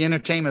where does the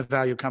entertainment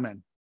value come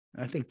in?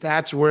 I think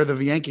that's where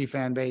the Yankee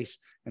fan base,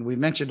 and we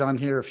mentioned on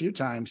here a few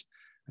times,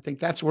 I think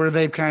that's where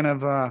they've kind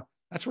of,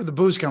 that's where the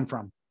boos come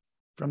from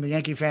the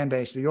Yankee fan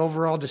base, the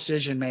overall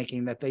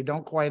decision-making that they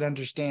don't quite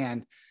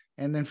understand.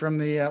 And then from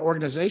the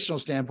organizational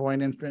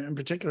standpoint, and in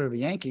particular the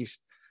Yankees,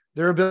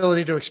 their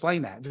ability to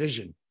explain that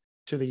vision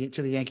to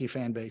the Yankee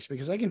fan base.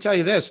 Because I can tell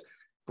you this,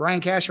 Brian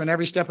Cashman,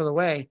 every step of the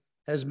way,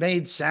 has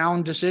made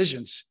sound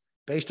decisions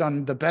based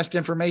on the best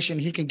information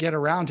he can get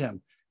around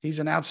him. He's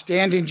an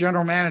outstanding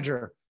general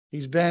manager.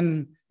 He's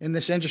been in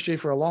this industry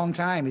for a long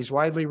time. He's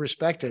widely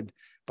respected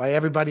by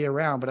everybody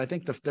around. But I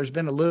think there's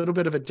been a little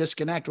bit of a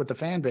disconnect with the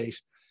fan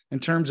base in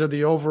terms of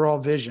the overall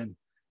vision.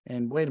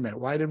 And wait a minute,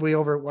 why did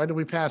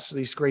we pass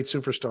these great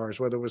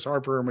superstars, whether it was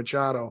Harper or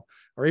Machado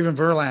or even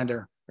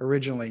Verlander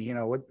originally?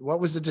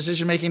 What was the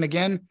decision making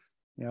again?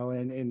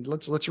 And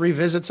let's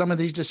revisit some of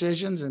these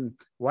decisions and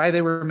why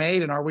they were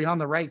made, and are we on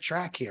the right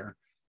track here?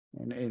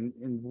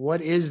 and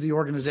what is the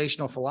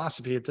organizational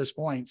philosophy at this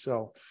point.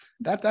 So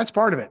that's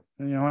part of it,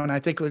 and I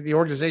think the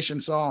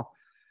organization saw,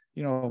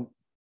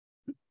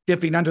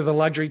 dipping under the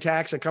luxury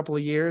tax a couple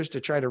of years to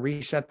try to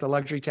reset the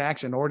luxury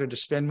tax in order to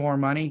spend more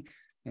money,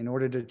 in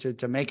order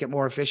to make it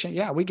more efficient.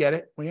 Yeah, we get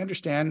it. We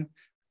understand.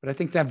 But I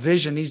think that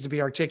vision needs to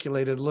be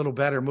articulated a little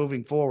better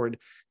moving forward.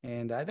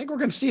 And I think we're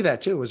going to see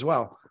that too as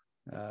well.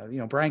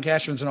 Brian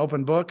Cashman's an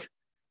open book.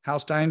 Hal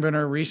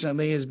Steinbrenner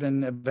recently has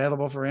been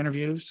available for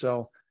interviews.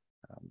 So,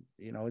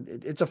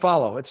 it's a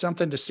follow. It's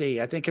something to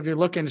see. I think if you're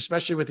looking,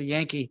 especially with the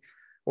Yankee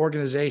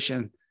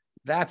organization,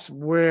 that's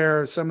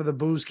where some of the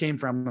boos came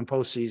from in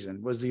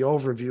postseason, was the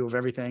overview of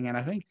everything. And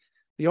I think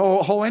the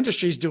whole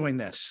industry is doing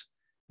this,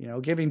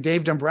 giving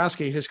Dave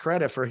Dombrowski his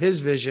credit for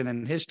his vision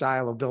and his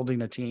style of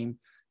building a team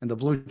and the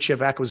blue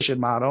chip acquisition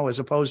model, as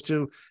opposed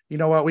to,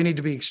 we need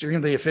to be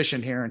extremely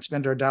efficient here and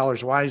spend our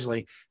dollars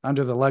wisely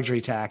under the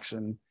luxury tax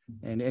and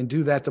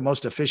do that the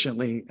most efficient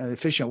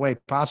way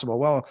possible.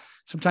 Well,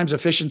 sometimes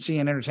efficiency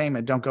and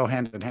entertainment don't go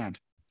hand in hand.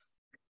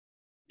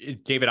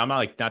 David, I'm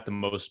not the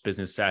most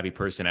business savvy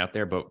person out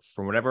there, but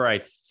from whatever I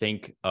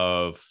think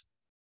of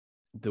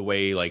the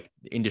way like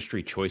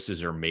industry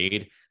choices are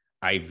made,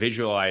 I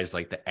visualize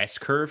like the S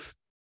curve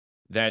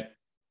that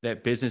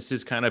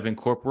businesses kind of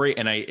incorporate.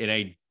 And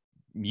I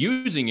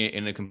using it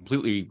in a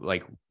completely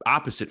like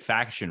opposite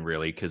fashion,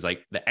 really, because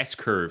like the S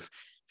curve,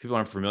 if people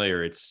aren't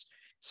familiar, it's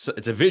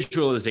a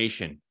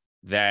visualization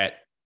that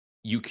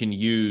you can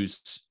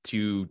use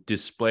to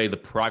display the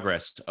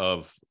progress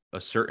of a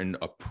certain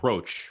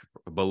approach,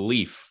 a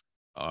belief,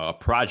 a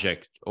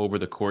project over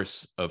the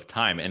course of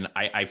time. And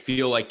I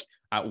feel like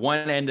at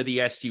one end of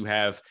the S, you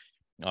have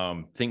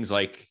things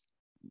like,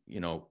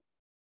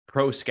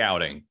 pro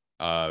scouting,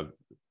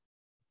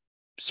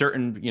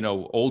 certain,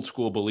 old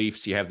school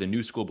beliefs. You have the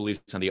new school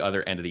beliefs on the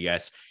other end of the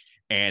S.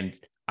 And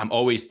I'm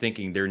always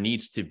thinking there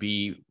needs to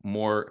be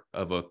more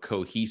of a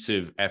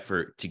cohesive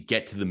effort to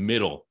get to the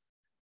middle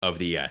of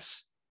the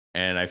S.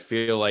 And I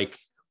feel like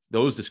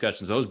those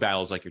discussions, those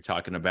battles, like you're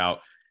talking about,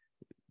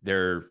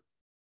 they're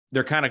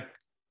kind of,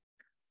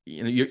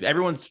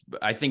 everyone's,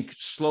 I think,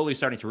 slowly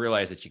starting to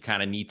realize that you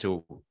kind of need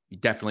to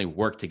definitely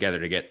work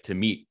together to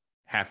meet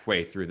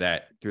halfway through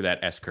that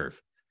S curve.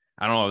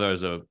 I don't know if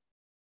there's a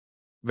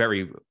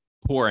very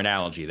poor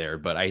analogy there,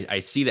 but I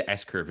see the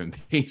S curve in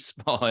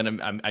baseball,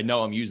 and I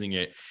know I'm using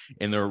it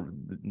in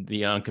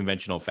the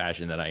unconventional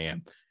fashion that I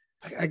am.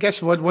 I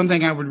guess one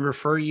thing I would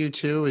refer you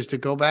to is to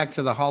go back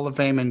to the Hall of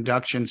Fame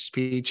induction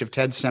speech of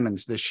Ted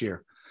Simmons this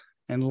year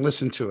and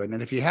listen to it.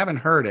 And if you haven't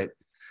heard it,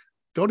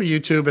 go to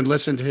YouTube and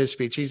listen to his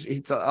speech.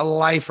 He's a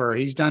lifer.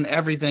 He's done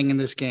everything in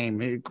this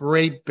game. A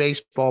great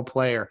baseball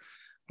player,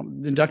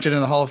 inducted in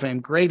the Hall of Fame,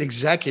 great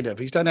executive.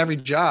 He's done every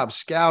job,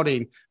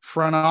 scouting,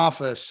 front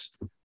office.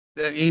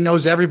 He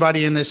knows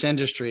everybody in this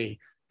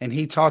industry. And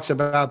he talks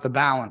about the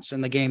balance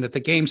in the game, that the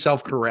game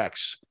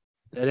self-corrects,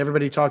 that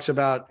everybody talks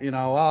about,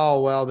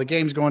 the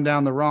game's going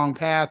down the wrong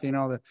path.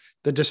 The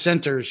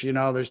dissenters,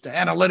 there's the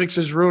analytics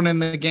is ruining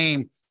the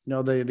game.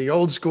 The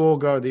old school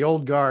guard, the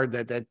old guard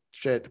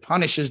that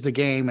punishes the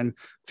game and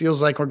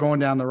feels like we're going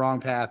down the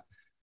wrong path.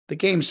 The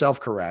game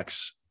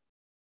self-corrects.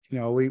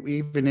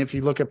 Even if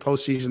you look at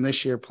postseason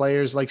this year,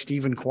 players like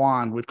Stephen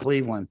Kwan with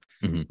Cleveland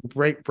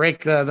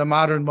break the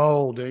modern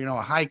mold,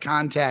 high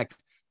contact,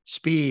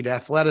 speed,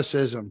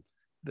 athleticism.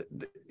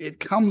 It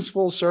comes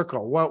full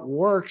circle. What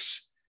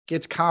works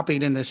gets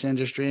copied in this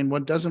industry, and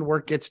what doesn't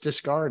work gets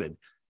discarded.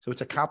 So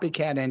it's a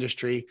copycat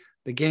industry.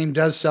 The game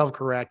does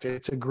self-correct.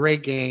 It's a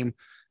great game.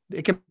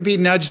 It can be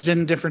nudged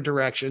in different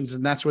directions,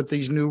 and that's what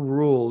these new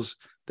rules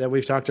that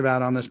we've talked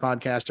about on this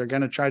podcast are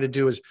going to try to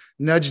do, is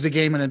nudge the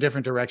game in a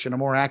different direction, a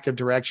more active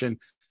direction.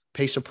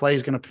 Pace of play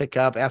is going to pick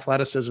up.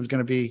 Athleticism is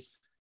going to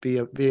be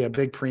a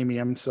big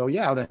premium. So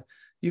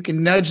you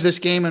can nudge this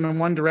game in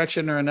one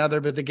direction or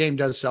another, but the game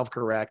does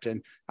self-correct.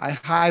 And I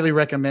highly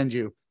recommend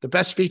you. The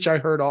best speech I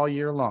heard all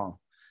year long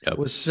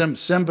was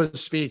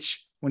Simba's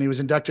speech when he was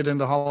inducted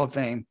into the Hall of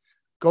Fame.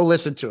 Go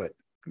listen to it.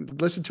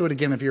 Listen to it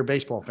again if you're a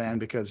baseball fan,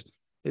 because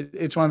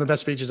it's one of the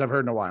best speeches I've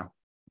heard in a while.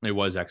 It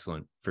was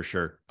excellent, for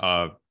sure.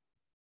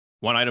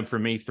 One item for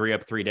me, 3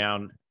 up, 3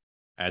 down,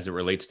 as it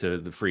relates to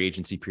the free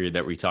agency period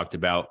that we talked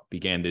about,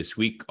 began this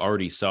week.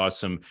 Already saw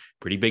some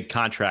pretty big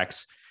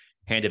contracts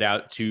handed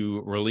out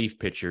to relief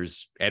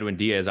pitchers. Edwin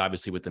Diaz,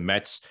 obviously with the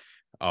Mets.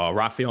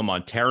 Rafael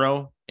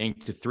Montero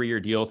inked a 3-year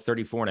deal,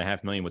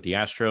 $34.5 million with the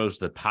Astros.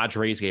 The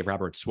Padres gave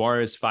Robert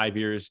Suarez 5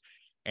 years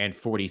and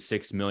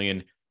 $46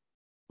 million.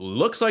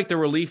 Looks like the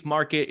relief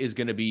market is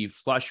going to be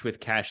flush with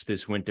cash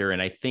this winter,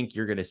 and I think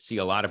you're going to see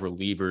a lot of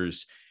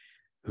relievers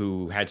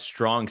who had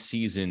strong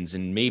seasons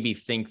and maybe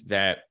think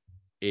that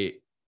it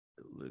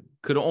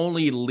could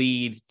only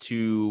lead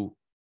to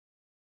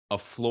a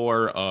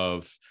floor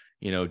of,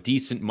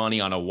 decent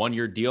money on a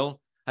 1-year deal.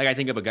 Like, I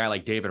think of a guy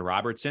like David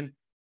Robertson.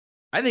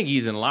 I think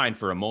he's in line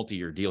for a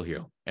multi-year deal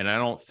here. And I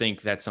don't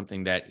think that's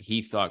something that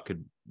he thought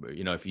could,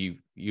 if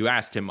you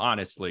asked him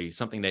honestly,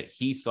 something that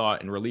he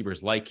thought and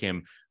relievers like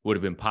him would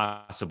have been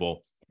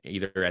possible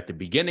either at the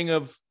beginning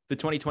of the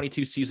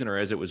 2022 season or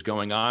as it was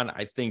going on,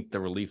 I think the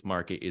relief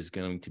market is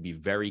going to be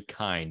very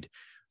kind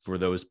for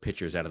those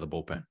pitchers out of the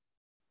bullpen.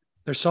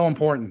 They're so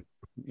important.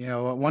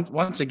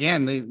 Once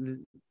again,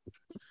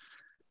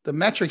 the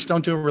metrics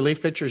don't do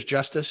relief pitchers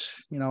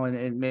justice,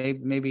 and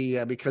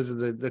maybe because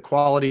of the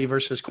quality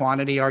versus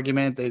quantity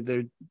argument,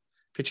 they're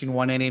pitching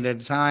 1 inning at a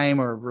time,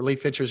 or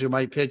relief pitchers who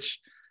might pitch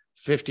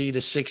 50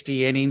 to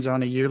 60 innings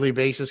on a yearly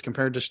basis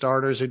compared to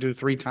starters who do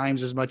 3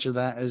 times as much of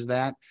that as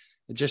that.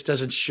 It just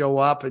doesn't show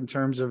up in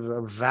terms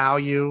of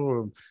value,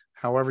 or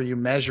however you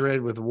measure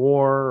it with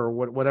WAR or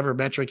whatever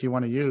metric you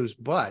want to use.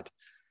 But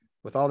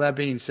with all that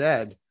being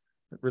said,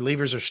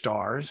 relievers are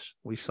stars.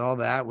 We saw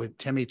that with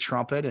Timmy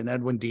Trumpet and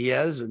Edwin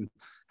Diaz, and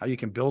how you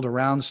can build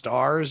around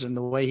stars, and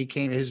the way he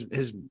came,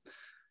 his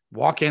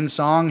walk-in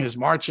song, his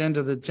march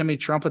into the Timmy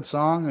Trumpet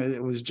song.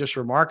 It was just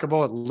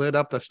remarkable. It lit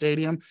up the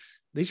stadium.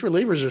 These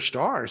relievers are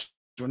stars.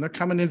 When they're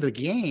coming into the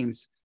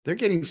games, they're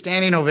getting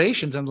standing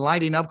ovations and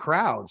lighting up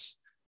crowds.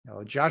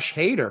 Josh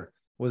Hader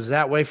was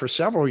that way for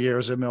several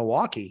years in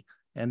Milwaukee.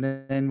 And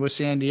then with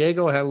San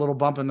Diego, had a little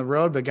bump in the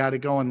road, but got it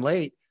going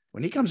late.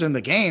 When he comes in the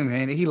game,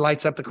 man, he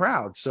lights up the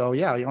crowd. So,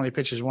 yeah, he only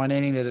pitches 1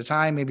 inning at a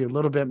time, maybe a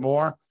little bit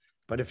more.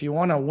 But if you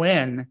want to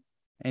win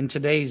in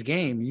today's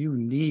game, you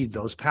need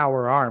those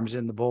power arms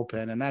in the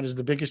bullpen. And that is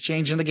the biggest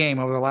change in the game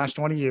over the last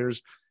 20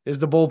 years is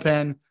the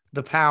bullpen,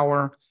 the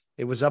power.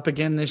 It was up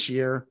again this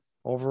year.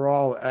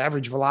 Overall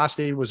average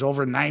velocity was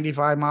over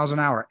 95 miles an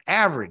hour.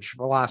 Average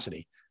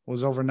velocity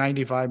was over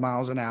 95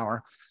 miles an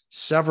hour.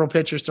 Several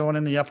pitchers throwing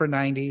in the upper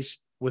 90s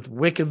with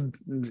wicked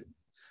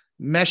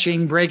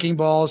meshing breaking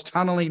balls,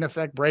 tunneling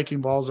effect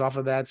breaking balls off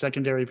of that,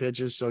 secondary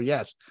pitches. So,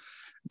 yes,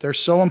 they're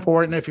so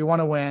important if you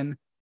want to win.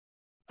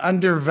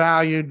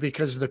 Undervalued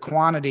because of the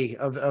quantity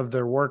of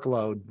their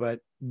workload, but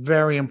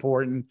very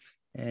important.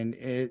 And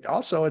it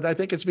also, I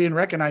think it's being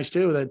recognized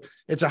too, that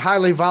it's a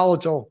highly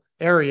volatile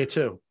area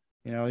too.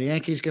 The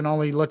Yankees can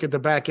only look at the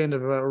back end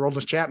of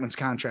Aroldis Chapman's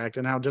contract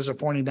and how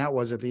disappointing that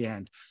was at the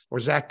end,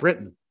 or Zach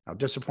Britton, how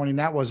disappointing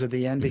that was at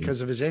the end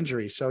because of his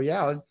injury. So,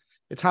 yeah,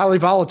 it's highly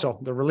volatile,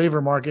 the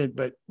reliever market,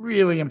 but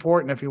really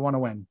important if you want to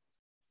win.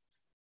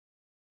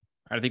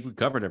 I think we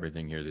covered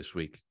everything here this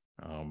week.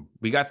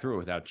 We got through it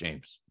without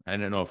James. I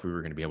didn't know if we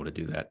were going to be able to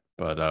do that,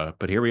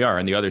 but here we are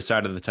on the other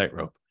side of the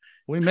tightrope.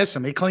 We miss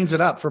him. He cleans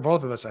it up for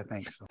both of us, I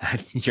think. So.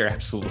 You're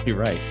absolutely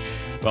right.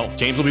 Well,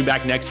 James will be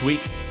back next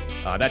week.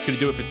 That's going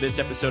to do it for this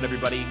episode,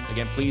 everybody.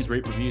 Again, please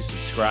rate, review,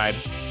 subscribe.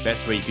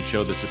 Best way you could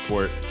show the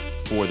support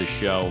for the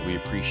show. We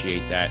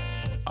appreciate that.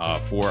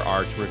 For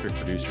our terrific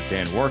producer,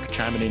 Dan Work,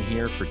 chiming in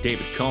here for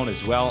David Cohn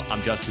as well.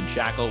 I'm Justin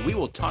Shackle. We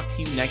will talk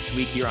to you next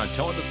week here on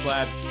Toe of the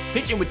Slab,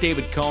 Pitching with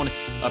David Cohn,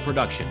 a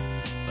production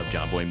of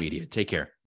John Boy Media. Take care.